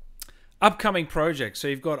Upcoming projects. So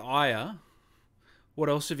you've got Aya. What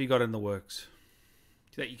else have you got in the works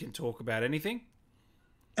that you can talk about? Anything?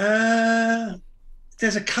 Uh,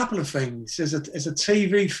 there's a couple of things. There's a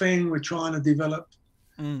TV thing we're trying to develop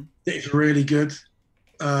Mm. that is really good.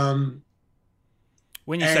 Um,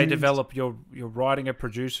 When you say and develop, you're writing it,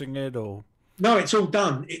 producing it, or no, it's all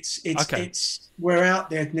done. It's okay. we're out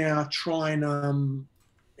there now trying.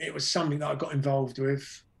 It was something that I got involved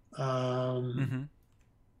with. Hmm.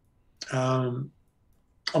 Um,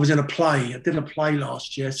 I was in a play. I did a play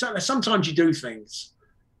last year. So sometimes you do things.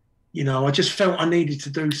 I just felt I needed to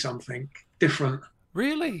do something different.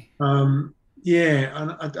 Really? Yeah,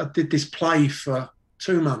 and I did this play for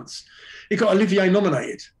 2 months. It got Olivier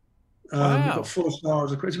nominated. It got Wow. 4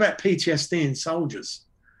 stars. It's about PTSD in soldiers.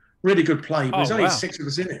 Really good play, but Oh, there's only wow. 6 of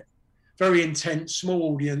us in it. Very intense,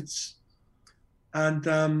 small audience, and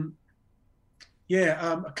a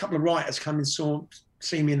couple of writers come and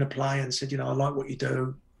see me in the play and said, I like what you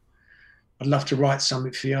do. I'd love to write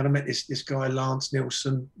something for you. And I met this guy, Lance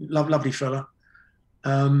Nilsson, lovely fella.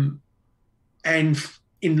 And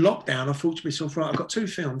in lockdown, I thought to myself, right, I've got 2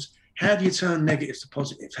 films. How do you turn negatives to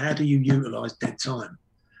positives? How do you utilize dead time?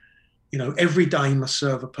 Every day must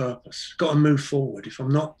serve a purpose. Got to move forward. If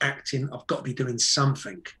I'm not acting, I've got to be doing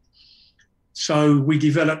something. So we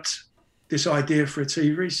developed this idea for a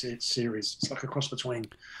TV series. It's like a cross between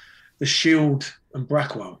The Shield and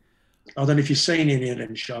Brackwell. I don't know if you've seen any of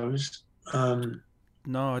them shows.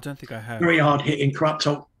 No, I don't think I have. Very hard hitting, corrupt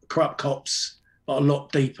cops, but a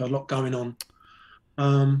lot deeper, a lot going on.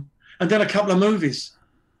 And then a couple of movies.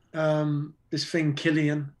 This thing,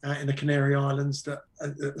 Killian, out in the Canary Islands, that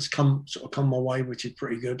has come my way, which is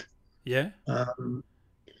pretty good. Yeah.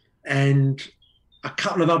 and a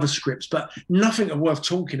couple of other scripts, but nothing are worth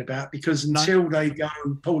talking about because No. until they go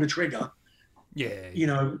pull the trigger, Yeah. you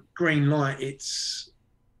know, green light, it's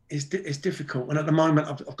difficult. And at the moment,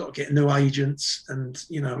 I've got to get new agents, and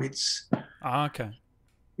you know, it's Okay.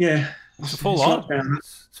 yeah, It's full it's on. lockdown.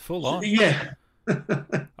 It's full on. Yeah.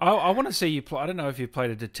 I want to see you play. I don't know if you've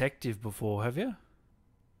played a detective before, have you?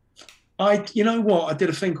 You know what? I did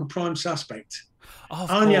a thing called Prime Suspect. Oh,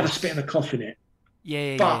 of I only had a course. spit and a cough in it,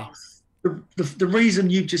 Yeah, yeah, but the reason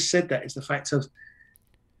you just said that is the fact of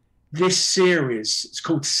this series. It's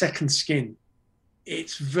called Second Skin.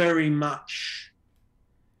 It's very much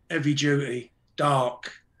heavy duty,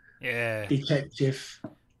 dark, yeah. detective,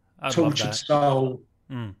 I'd love tortured that. soul,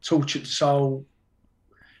 Mm. tortured soul,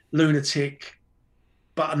 lunatic,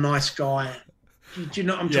 but a nice guy. Do you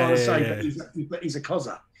know what I'm Yeah, trying to say? yeah. But he's a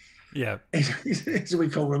cozzer. Yeah, As we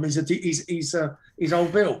call him. He's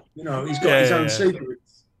old Bill. You know, he's got yeah, his own yeah,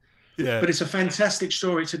 secrets. yeah, But it's a fantastic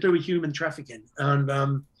story to do with human trafficking,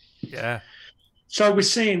 and yeah, so we're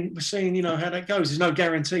seeing you know how that goes. There's no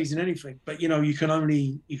guarantees in anything, but you know you can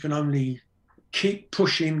only keep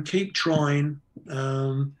pushing, keep trying.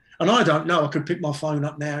 And I don't know. I could pick my phone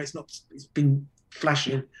up now. It's not. It's been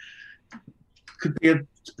flashing. Could be a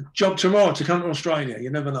job tomorrow to come to Australia. You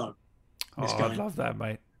never know. Oh, This I'd game. love that,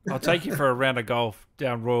 mate. I'll take you for a round of golf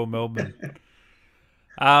down Royal Melbourne.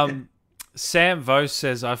 Sam Vose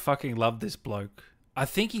says, I fucking love this bloke. I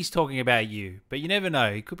think he's talking about you, but you never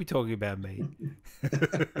know. He could be talking about me.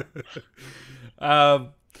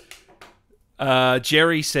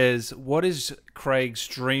 Jerry says, what is Craig's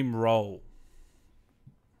dream role?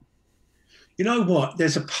 You know what?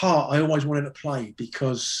 There's a part I always wanted to play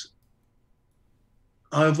because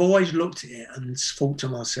I've always looked at it and thought to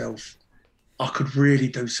myself, I could really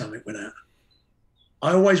do something with that.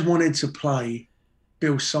 I always wanted to play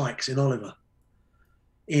Bill Sykes in Oliver.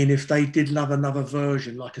 And if they did love another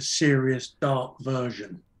version, like a serious, dark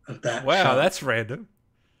version of that Wow, show, that's random.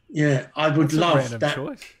 yeah, I would That's a love random that,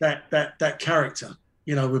 choice. that character,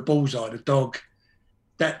 you know, with Bullseye, the dog,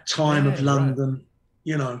 that time of Yeah, right. London,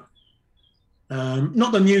 you know.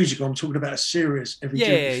 Not the musical. I'm talking about a serious, heavy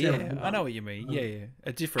duty Yeah, film. yeah. You I know know? what you mean. Yeah, yeah.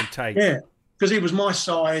 A different take. Yeah, because he was my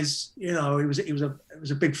size. You know, it was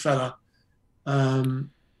a big fella, and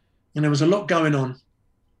there was a lot going on.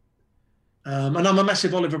 And I'm a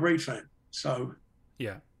massive Oliver Reed fan, so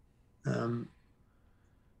Yeah. um,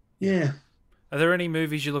 Yeah. yeah. Are there any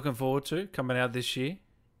movies you're looking forward to coming out this year?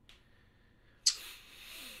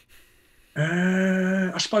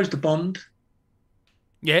 I suppose the Bond.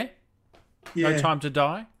 Yeah. No Yeah, Time to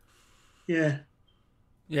Die. yeah,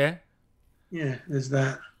 Yeah. yeah. There's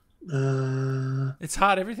that. It's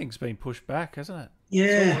hard. Everything's been pushed back, hasn't it?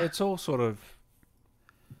 Yeah, It's all sort of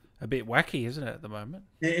a bit wacky, isn't it, at the moment?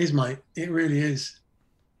 it is, mate. It really is.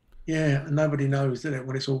 Yeah, and nobody knows, do it,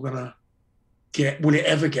 when it's all gonna get. Will it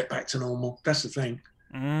ever get back to normal? That's the thing.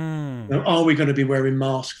 You know, Mm. are we going to be wearing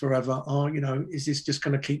masks forever? Or, you know, is this just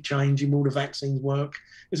going to keep changing? Will the vaccines work?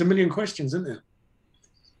 There's a million questions, isn't there?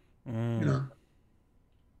 You Mm. know.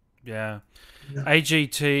 Yeah. Yeah.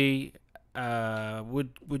 AGT,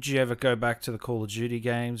 would you ever go back to the Call of Duty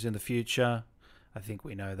games in the future? I think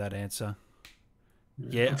we know that answer.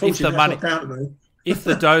 Yeah, if the Unfortunately, money, that's not down to me. if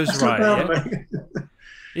the dough's That's not right, down yeah. to me.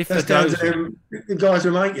 If the That's down to dough's right. them, the guys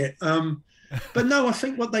who make it. But no, I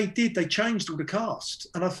think what they did, they changed all the cast,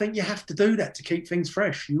 and I think you have to do that to keep things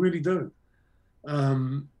fresh. You really do.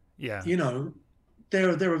 Yeah, You know,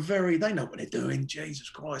 they're a very, they know what they're doing. Jesus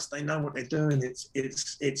Christ, they know what they're doing.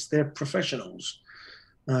 It's they're professionals.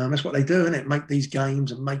 That's what they do, isn't it? Make these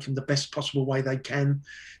games and make them the best possible way they can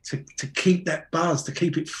to keep that buzz, to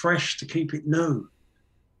keep it fresh, to keep it new.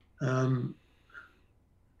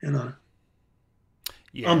 You know,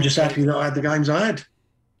 yeah, I'm just happy that I had the games I had.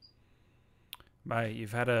 mate.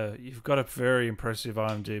 You've got a very impressive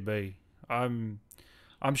IMDb. I'm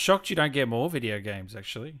shocked you don't get more video games.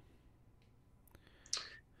 Actually,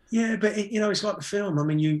 Yeah, but you know, it's like the film. I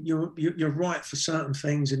mean, you're right for certain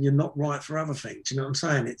things, and you're not right for other things. You know what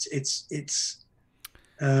I'm saying?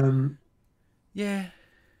 Um, yeah,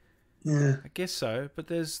 yeah, I guess so. But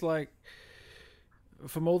there's like,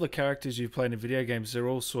 from all the characters you've played in video games, they're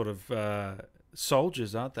all sort of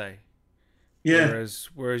soldiers, aren't they? yeah,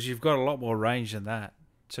 Whereas you've got a lot more range than that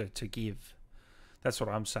to give. That's what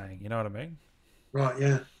I'm saying. You know what I mean? right,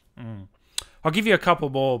 yeah. Mm. I'll give you a couple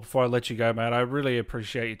more before I let you go, mate. I really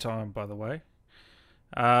appreciate your time, by the way.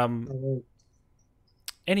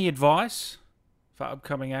 Any advice for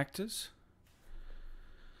upcoming actors?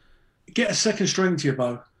 Get a second string to your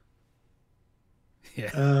bow.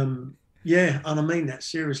 Yeah. Yeah, and I mean that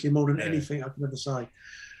seriously more than Yeah. anything I can ever say.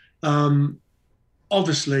 Um,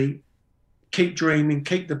 obviously, keep dreaming,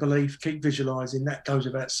 keep the belief, keep visualizing. That goes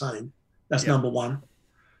without saying. That's Yep. number one.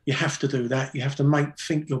 You have to do that. You have to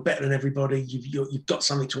think you're better than everybody. You've got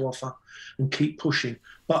something to offer, and keep pushing.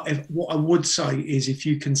 But what I would say is, if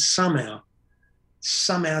you can somehow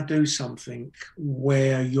do something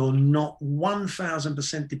where you're not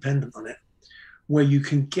 1,000% dependent on it, where you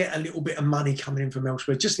can get a little bit of money coming in from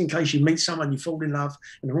elsewhere, just in case you meet someone, you fall in love,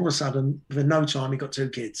 and all of a sudden, within no time, you've got 2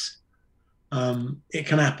 kids. It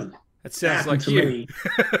can happen. It sounds like to you. me.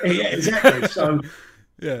 Yeah, exactly. So,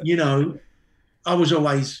 Yeah. I was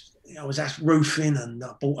at roofing, and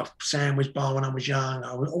I bought a sandwich bar when I was young. I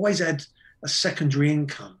always had a secondary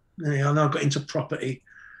income. And I got into property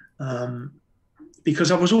because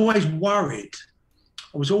I was always worried.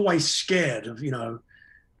 I was always scared of, you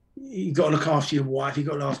got to look after your wife, you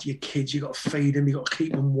got to look after your kids, you got to feed them, you got to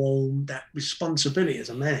keep them warm. That responsibility as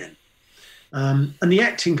a man, and the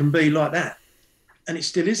acting can be like that, and it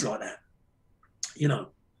still is like that,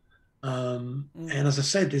 And as I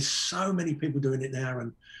said, there's so many people doing it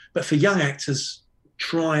now, but for young actors,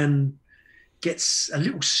 try and get a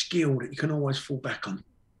little skill that you can always fall back on.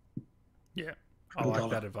 Yeah, I like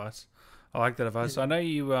that advice. Yeah. I know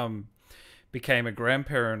you became a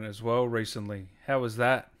grandparent as well recently. How was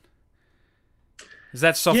that? Has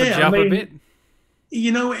that softened you up a bit?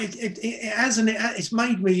 It hasn't. It's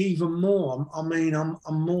made me even more. I mean, I'm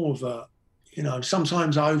more of a,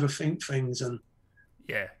 sometimes I overthink things, and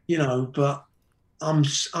but I'm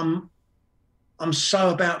so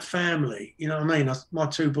about family. You know what I mean? My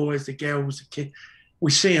 2 boys, the girls, the kid,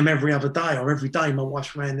 we see them every other day or every day. My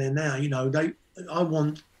wife's around there now. I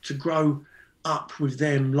want to grow up with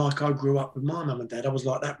them like I grew up with my mum and dad. I was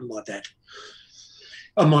like that with my dad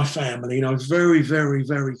and my family. It's very, very,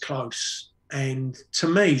 very close. And to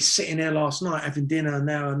me, sitting there last night having dinner, and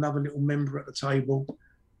now another little member at the table,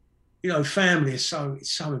 family is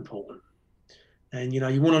it's so important. And you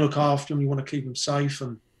want to look after them, you want to keep them safe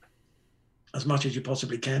and as much as you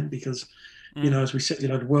possibly can, because as we said,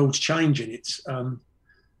 the world's changing. It's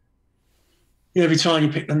every time you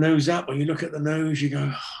pick the news up or you look at the news, you go, oh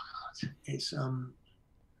God, it's no,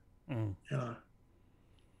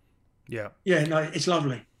 it's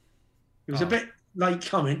lovely. It was a bit late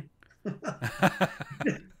coming. 2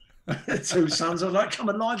 sons, I was like, come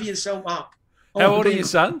and liven yourself up. How old are your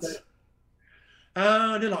sons?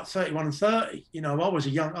 They're like 31 and 30. I always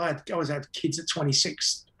had kids at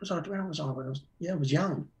 26. Where was I? I was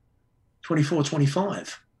young. 24,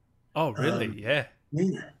 25. Oh, really? Yeah.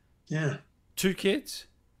 Yeah. 2 kids?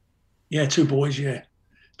 Yeah, 2 boys, yeah.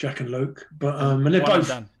 Jack and Luke. But and they're both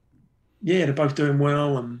done. Yeah, they're both doing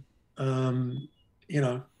well, and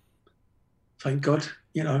thank God,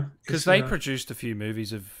 because they produced a few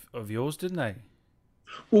movies of yours, didn't they?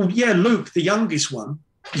 Well, yeah, Luke, the youngest one,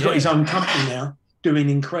 he's got his own company now, doing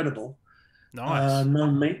incredible. Nice.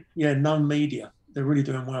 Known Media. They're really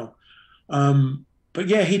doing well. But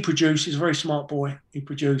yeah, he produced. He's a very smart boy. He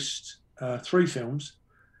produced 3 films,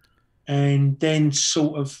 and then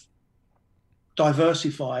sort of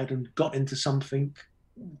diversified and got into something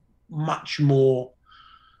much more.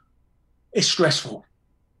 It's stressful.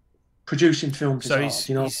 Producing films so is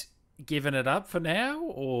hard, he's given it up for now,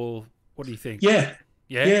 or what do you think? Yeah.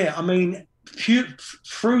 I mean,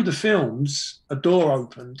 through the films, a door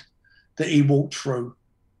opened that he walked through.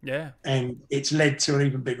 Yeah, and it's led to an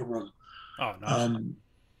even bigger room. Oh, nice.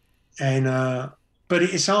 But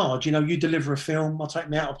it's hard. You deliver a film. I'll take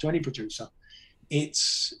me out to any producer.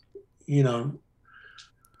 It's Bart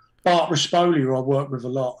Rispoli, who I work with a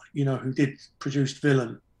lot. Who produced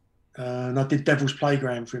Villain. And I did Devil's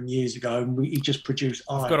Playground for him years ago, and he just produced.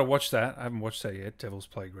 I've got to watch that. I haven't watched that yet. Devil's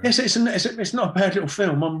Playground. Yes, it's not a bad little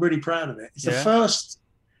film. I'm really proud of it. It's the first.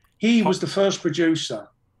 He was the first producer.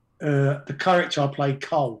 The character I played,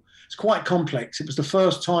 Cole. It's quite complex. It was the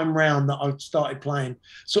first time round that I started playing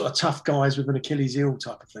sort of tough guys with an Achilles heel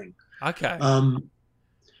type of thing. Okay.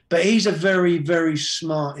 But he's a very, very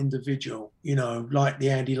smart individual, like the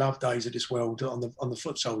Andy Lovedays of this world on the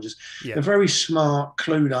Foot Soldiers. Yeah. They're very smart,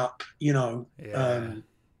 clued up, they know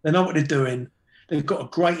what they're doing. They've got a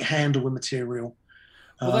great handle with material.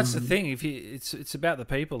 Well, that's the thing. It's about the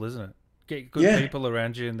people, isn't it? Get good people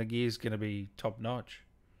around you, and the gear's going to be top notch.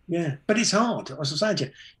 Yeah, but it's hard. As I was saying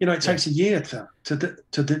to you, it takes a year to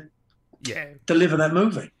deliver that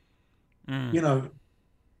movie.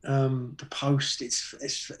 The post,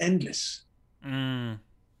 it's endless. Oh,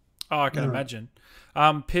 I can imagine.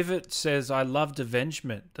 Pivot says, I loved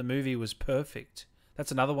Avengement. The movie was perfect.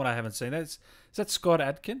 That's another one I haven't seen. Is that Scott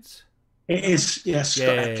Adkins? It is, yes,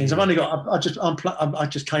 Scott Yeah, Atkins. I've yeah, only got. I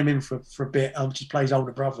just came in for a bit. I just play his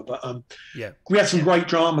older brother, but yeah. we had some great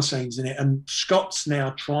drama scenes in it. And Scott's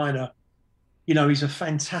now trying to, he's a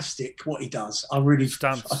fantastic what he does. I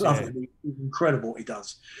Stunts, love yeah, him. He's incredible what he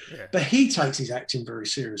does. yeah. But he takes his acting very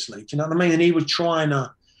seriously. Do you know what I mean? And he was trying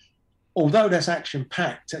to, although that's action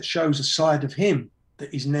packed, that shows a side of him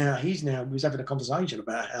that he was having a conversation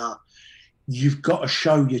about how you've got to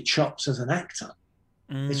show your chops as an actor.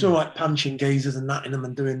 It's all Mm. right punching geezers and nutting them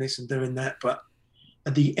and doing this and doing that, but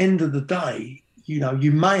at the end of the day,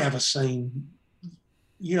 you may have a scene.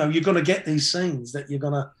 You're going to get these scenes that you're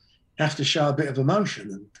going to have to show a bit of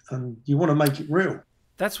emotion, and you want to make it real.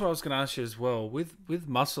 That's what I was going to ask you as well. With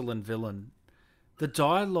Muscle and Villain, the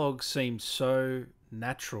dialogue seemed so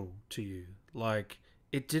natural to you. Like,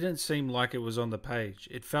 it didn't seem like it was on the page.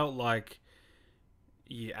 It felt like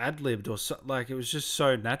you ad libbed or so, like it was just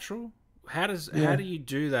so natural. How Yeah, do you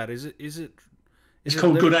do that? it's Is it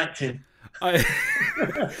called good literally? acting. I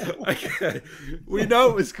okay, we know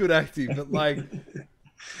it was good acting, but like,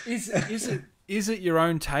 is it your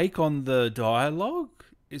own take on the dialogue?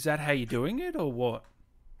 Is that how you're doing it, or what?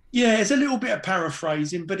 Yeah, it's a little bit of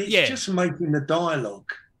paraphrasing, but it's Yeah, just making the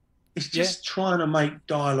dialogue. It's yeah. just trying to make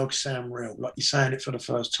dialogue sound real, like you're saying it for the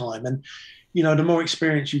first time. And the more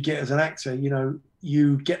experience you get as an actor,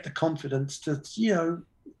 you get the confidence to,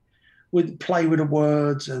 play with the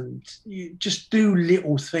words, and you just do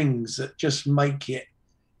little things that just make it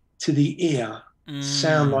to the ear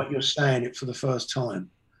sound Mm. like you're saying it for the first time.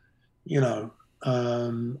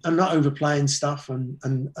 And not overplaying stuff,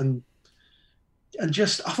 and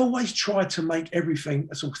just I've always tried to make everything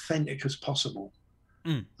as authentic as possible.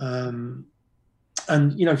 Mm. Um,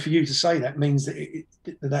 and for you to say that means that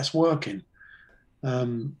that's working,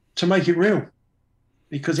 to make it real,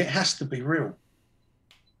 because it has to be real.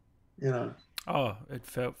 You know, Oh, it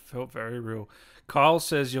felt very real. Kyle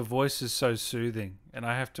says your voice is so soothing, and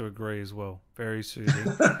I have to agree as well. Very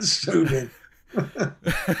soothing. soothing.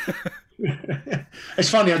 It's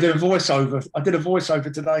funny. I did a voiceover.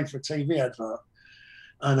 Today for a TV advert,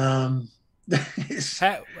 and it's,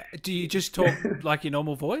 How do you just talk like your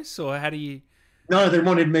normal voice, or how do you? no, they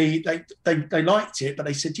wanted me. They liked it, but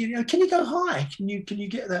they said, can you go high? Can you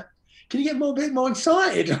get that? Can you get a bit more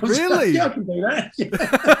excited? I was like, yeah, I Really? can do that.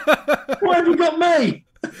 Yeah. Why have you got me?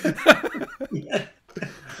 Yeah.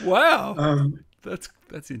 Wow, Um,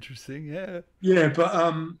 that's interesting. Yeah. yeah, but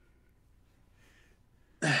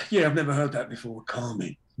yeah, I've never heard that before.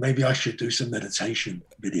 Calming. Maybe I should do some meditation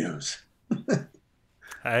videos.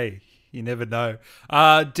 Hey, you never know.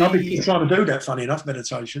 I've been trying to do that. Funny enough,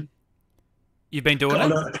 meditation. You've been doing Got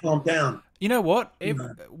to it? learn to calm down. You know what? You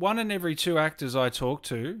know. One in every two actors I talk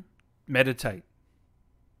to meditate.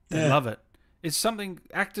 They Yeah. love it. It's something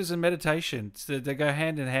actors and meditation. They go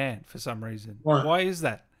hand in hand for some reason. Right. Why is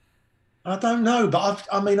that? I don't know, but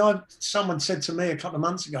someone said to me a couple of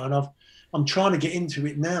months ago, and I'm trying to get into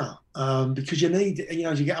it now, because you need,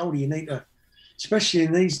 as you get older, you need to, especially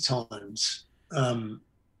in these times,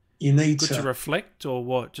 you need Good to to reflect or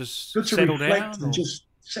what? Just good to settle reflect down and or? just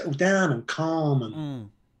settle down and calm, and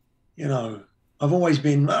Mm, I've always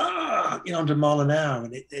been 100 mile an hour,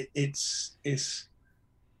 and it's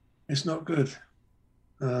not good.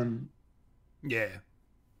 Um, yeah.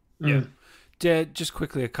 Yeah. mm. Just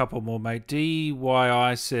quickly, a couple more, mate.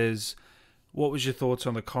 DYI says, "What was your thoughts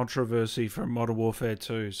on the controversy from Modern Warfare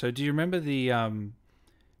 2?" So, do you remember the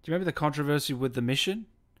controversy with the mission?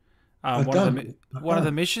 I One of the don't. I one of the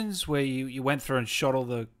don't. missions where you went through and shot all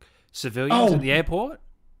the civilians at Oh, the airport.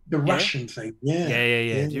 the Yeah, Russian thing. yeah, Yeah, yeah,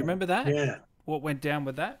 yeah. yeah, Do you remember that? yeah. What went down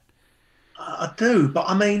with that? I do, but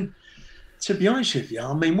I mean, to be honest with you,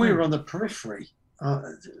 I mean, we Mm. were on the periphery.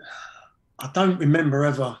 I don't remember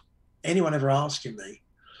anyone ever asking me.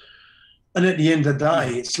 And at the end of the Yeah,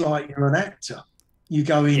 day, it's like you're an actor. You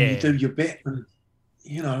go in, you yeah. do your bit, and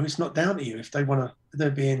it's not down to you if they want to. They're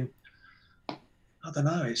being, I don't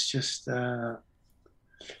know. It's just, I've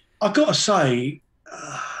got to say,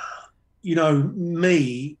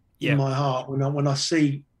 me in Yeah. my heart when I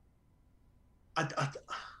see, I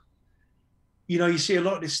you see a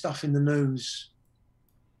lot of this stuff in the news.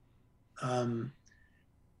 Um,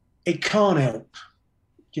 it can't help.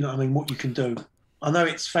 You know what I mean? What you can do. I know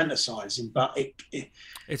it's fantasizing, but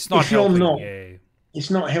It's not if you're helping. not, Yeah. it's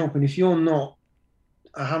not helping. If you're not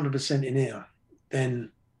 100% in here,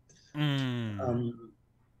 then Mm. um,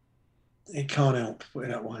 it can't help. Put it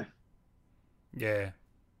that way. Yeah.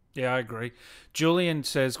 Yeah, I agree. Julian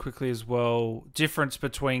says quickly as well, difference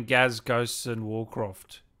between Gaz, Ghosts, and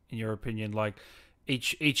Warcraft, in your opinion, like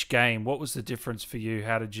each game, what was the difference for you?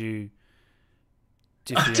 How did you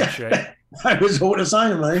differentiate? That was all the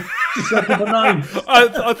same, mate. Just a different name.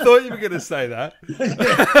 I thought you were going to say that.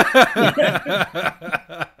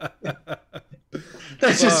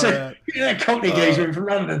 Let's just say, that Cockney geezer in from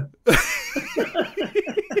London.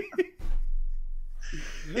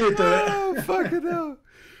 He'll do it. Oh, fucking hell.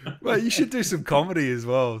 Mate, you should do some comedy as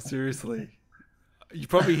well, seriously. You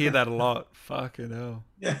probably hear that a lot. Fucking hell.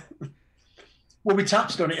 Yeah. Well, we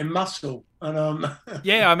touched on it in Muscle. And,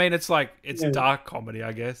 yeah, I mean, it's dark comedy,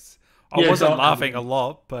 I guess. I Yeah, wasn't dark laughing comedy. a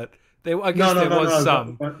lot, but I guess there was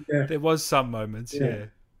some. but, yeah. There was some moments, yeah.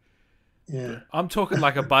 Yeah. I'm talking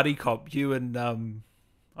like a buddy cop, you and,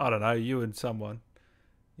 I don't know, you and someone.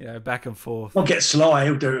 You know, back and forth. I'll get Sly.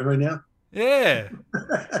 He'll do it right now. Yeah.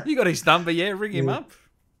 You got his number, yeah? Ring him up.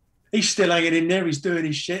 He's still hanging in there. He's doing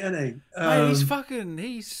his shit, isn't he? Mate, he's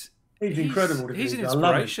incredible. He's an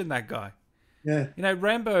inspiration, that guy. Yeah. You know,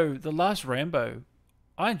 Rambo, the last Rambo,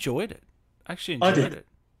 I enjoyed it. Actually enjoyed it.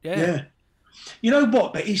 Yeah. You know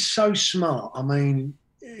what? But he's so smart. I mean,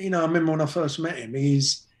 you know, I remember when I first met him,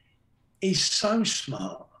 he's so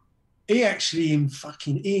smart. He actually he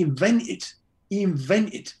invented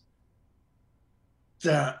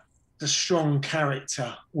the strong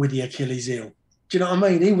character with the Achilles heel. Do you know what I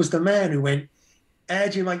mean? He was the man who went, how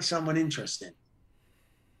do you make someone interesting?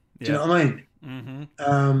 Do you know what I mean?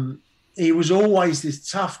 Mm-hmm. He was always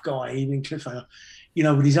this tough guy, even Cliffhanger, you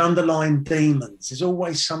know, with his underlying demons. There's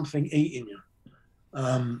always something eating you.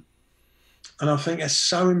 And I think that's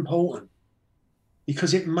so important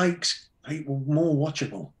because it makes people more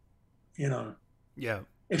watchable, you know. Yeah.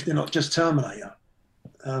 If they're not just Terminator.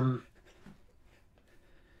 You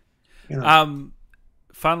know.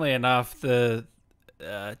 Funnily enough, the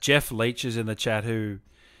Jeff Leach is in the chat, who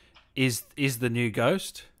is the new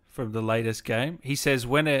Ghost from the latest game. He says,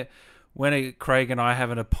 when are Craig and I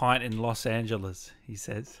having a pint in Los Angeles? He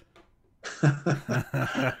says.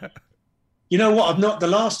 You know what? The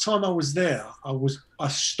last time I was there, I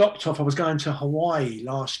stopped off. I was going to Hawaii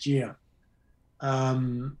last year,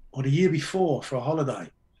 or the year before for a holiday.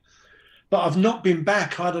 But I've not been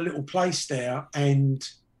back. I had a little place there, and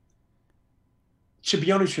to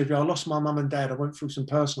be honest with you, I lost my mum and dad. I went through some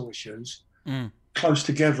personal issues close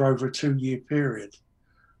together over a 2-year period.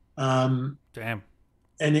 Damn. And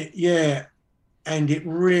it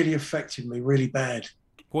really affected me really bad.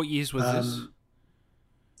 What years was this?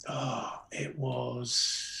 It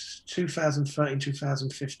was 2013,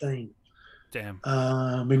 2015. Damn.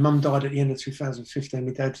 My mum died at the end of 2015.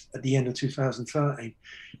 My dad at the end of 2013.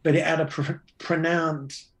 But it had a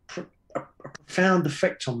profound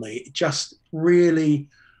effect on me. It just really,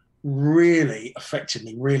 really affected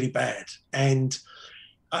me really bad. And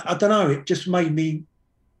I don't know, it just made me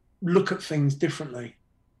look at things differently.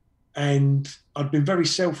 And I'd been very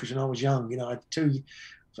selfish when I was young. You know, I had an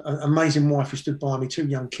amazing wife who stood by me, 2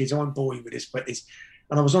 young kids. I won't bore you with this, but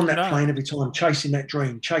and I was on that plane every time, chasing that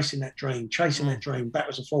dream,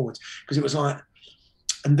 backwards and forwards. Because it was like,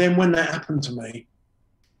 and then when that happened to me,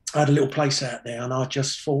 I had a little place out there, and I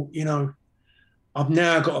just thought, you know, I've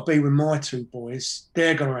now got to be with my 2 boys.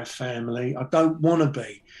 They're going to have family. I don't want to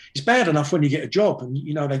be. It's bad enough when you get a job and,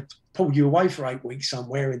 you know, they pull you away for 8 weeks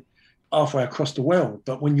somewhere and halfway across the world.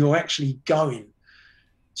 But when you're actually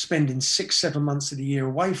spending 6-7 months of the year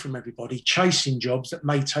away from everybody, chasing jobs that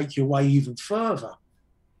may take you away even further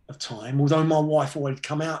of time, although my wife always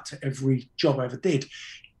come out to every job I ever did,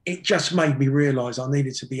 it just made me realise I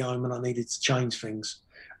needed to be home and I needed to change things.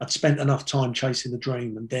 I'd spent enough time chasing the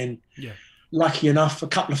dream, and then lucky enough, a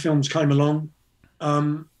couple of films came along.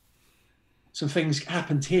 Some things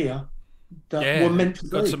happened here that were meant to be.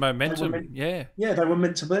 Got some momentum. They were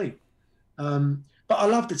meant to be. But I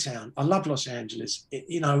love the town. I love Los Angeles.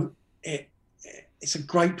 It's a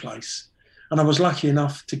great place. And I was lucky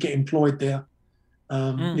enough to get employed there,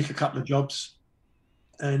 nick a couple of jobs,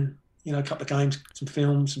 and, you know, a couple of games, some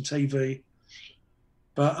films, some TV.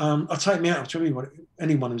 But I take me out to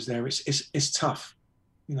anyone who's there. It's tough.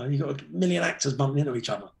 You know, you've got a million actors bumping into each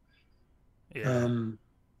other. Yeah.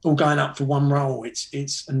 All going up for one role.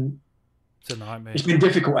 It's a nightmare. It's been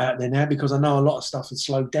difficult out there now because I know a lot of stuff has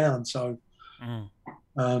slowed down. So,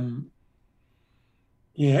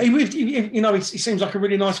 he seems like a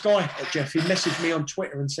really nice guy, Jeff. He messaged me on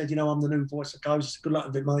Twitter and said, you know, I'm the new voice of Ghost. Good luck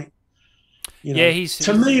with it, mate. You know,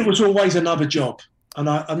 to me, it was always another job, and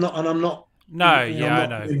I'm not. No, I'm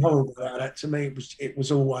not being horrible about that. To me, it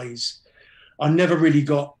was always. I never really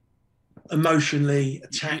got emotionally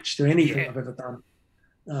attached to anything I've ever done.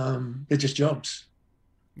 They're just jobs.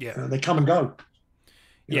 Yeah, they come and go.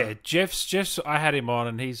 Yeah, Jeff's. I had him on,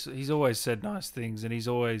 and he's always said nice things, and he's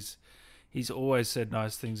always said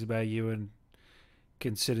nice things about you, and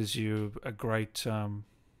considers you a great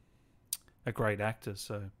actor.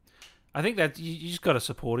 So I think that you just got to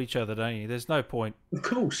support each other, don't you? There's no point. Of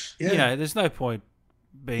course, yeah. You know, there's no point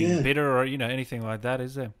being bitter or anything like that,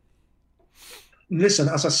 is there? Listen,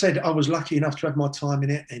 as I said, I was lucky enough to have my time in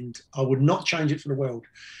it, and I would not change it for the world.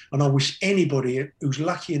 And I wish anybody who's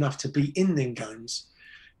lucky enough to be in them games,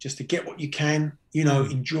 just to get what you can,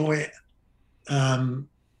 enjoy it. And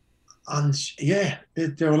yeah,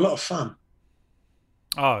 they're a lot of fun.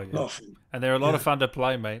 Oh, yeah. A lot of fun. And they're a lot of fun to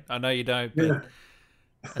play, mate. I know you don't, but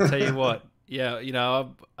I tell you what,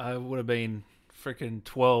 I would have been freaking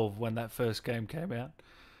 12 when that first game came out,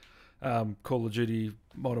 Call of Duty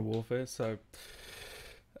Modern Warfare. So,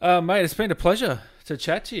 mate, it's been a pleasure to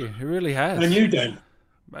chat to you. It really has. And you, Dan.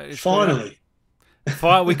 Mate, finally.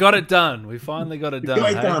 We got it done. We finally got it done.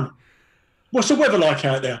 Got it done. What's the weather like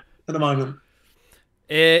out there at the moment?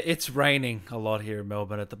 It's raining a lot here in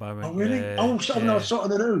Melbourne at the moment. Oh, really? Yeah, I saw it on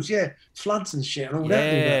the news. Yeah, floods and shit and all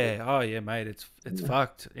that. Yeah. Oh, yeah, mate. It's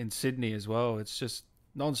fucked in Sydney as well. It's just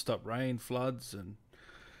non-stop rain, floods, and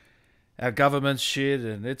our government's shit,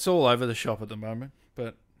 and it's all over the shop at the moment.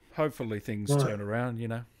 But hopefully things turn around,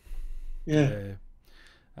 Yeah.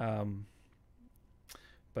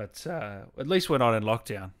 But at least we're not in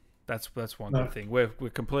lockdown. That's one good thing. We're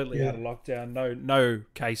completely out of lockdown. No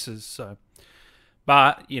cases. So,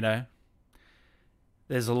 but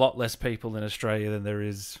there's a lot less people in Australia than there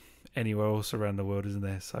is anywhere else around the world, isn't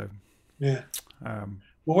there? So yeah.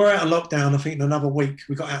 Well, we're out of lockdown. I think in another week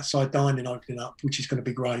we got outside dining opening up, which is going to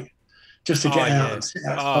be great. Just to get out and sit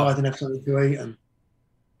outside and have something to eat, and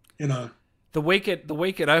The week it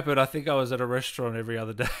opened, I think I was at a restaurant every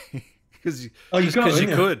other day because you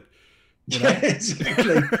could. Yeah,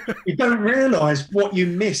 exactly. You don't realise what you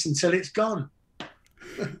miss until it's gone.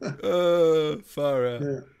 Far out.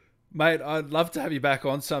 Yeah. Mate, I'd love to have you back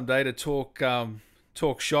on someday to talk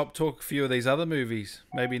shop, talk a few of these other movies,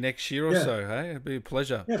 maybe next year or so. Hey, it'd be a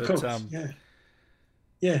pleasure. Yeah, of course.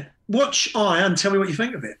 Yeah. Watch Eye and tell me what you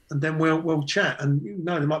think of it, and then we'll chat. And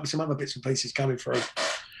there might be some other bits and pieces coming through.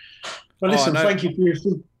 But listen, thank you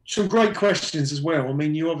for some great questions as well. I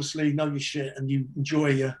mean, you obviously know your shit and you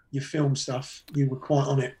enjoy your film stuff. You were quite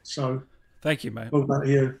on it, so thank you, mate. Well done to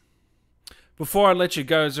you. Before I let you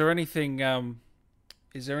go, is there anything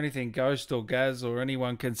Ghost or Gaz or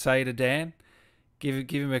anyone can say to Dan? Give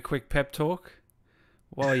him a quick pep talk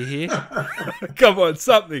while you're here. Come on,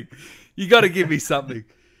 something. You got to give me something.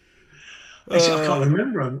 I can't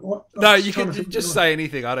remember. No, you can just say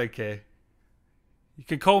anything. I don't care. You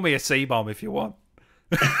can call me a C-bomb if you want.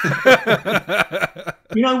 You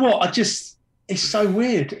know what? it's so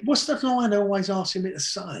weird. What's the line they're always asking me to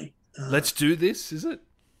say? Let's do this, is it?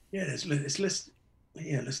 Yeah, let's do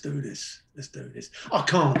this. Let's do this. I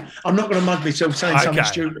can't. I'm not going to mug myself saying something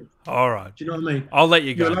stupid. All right. Do you know what I mean? I'll let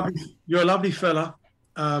you go. You're a lovely fella.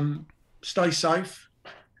 Stay safe.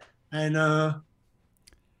 And I'd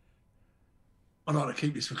like to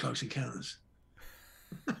keep this for Close Encounters.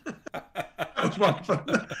 That was one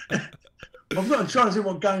fun. I'm not trying to see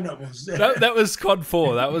what game that was. That was COD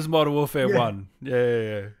 4. That was Modern Warfare 1.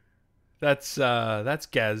 Yeah. That's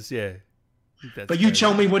Gaz, yeah. But you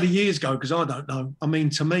tell me where the years go, because I don't know. I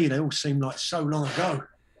mean, to me, they all seem like so long ago.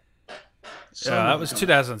 That was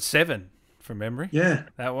 2007, from memory. Yeah.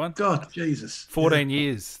 That one. God, Jesus. 13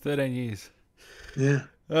 years. Yeah.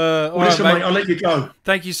 Listen, mate, I'll let you go.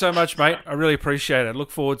 Thank you so much, mate. I really appreciate it.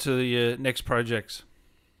 Look forward to the next projects.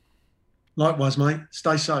 Likewise, mate.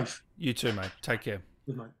 Stay safe. You too, mate. Take care.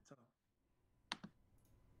 Good, mate.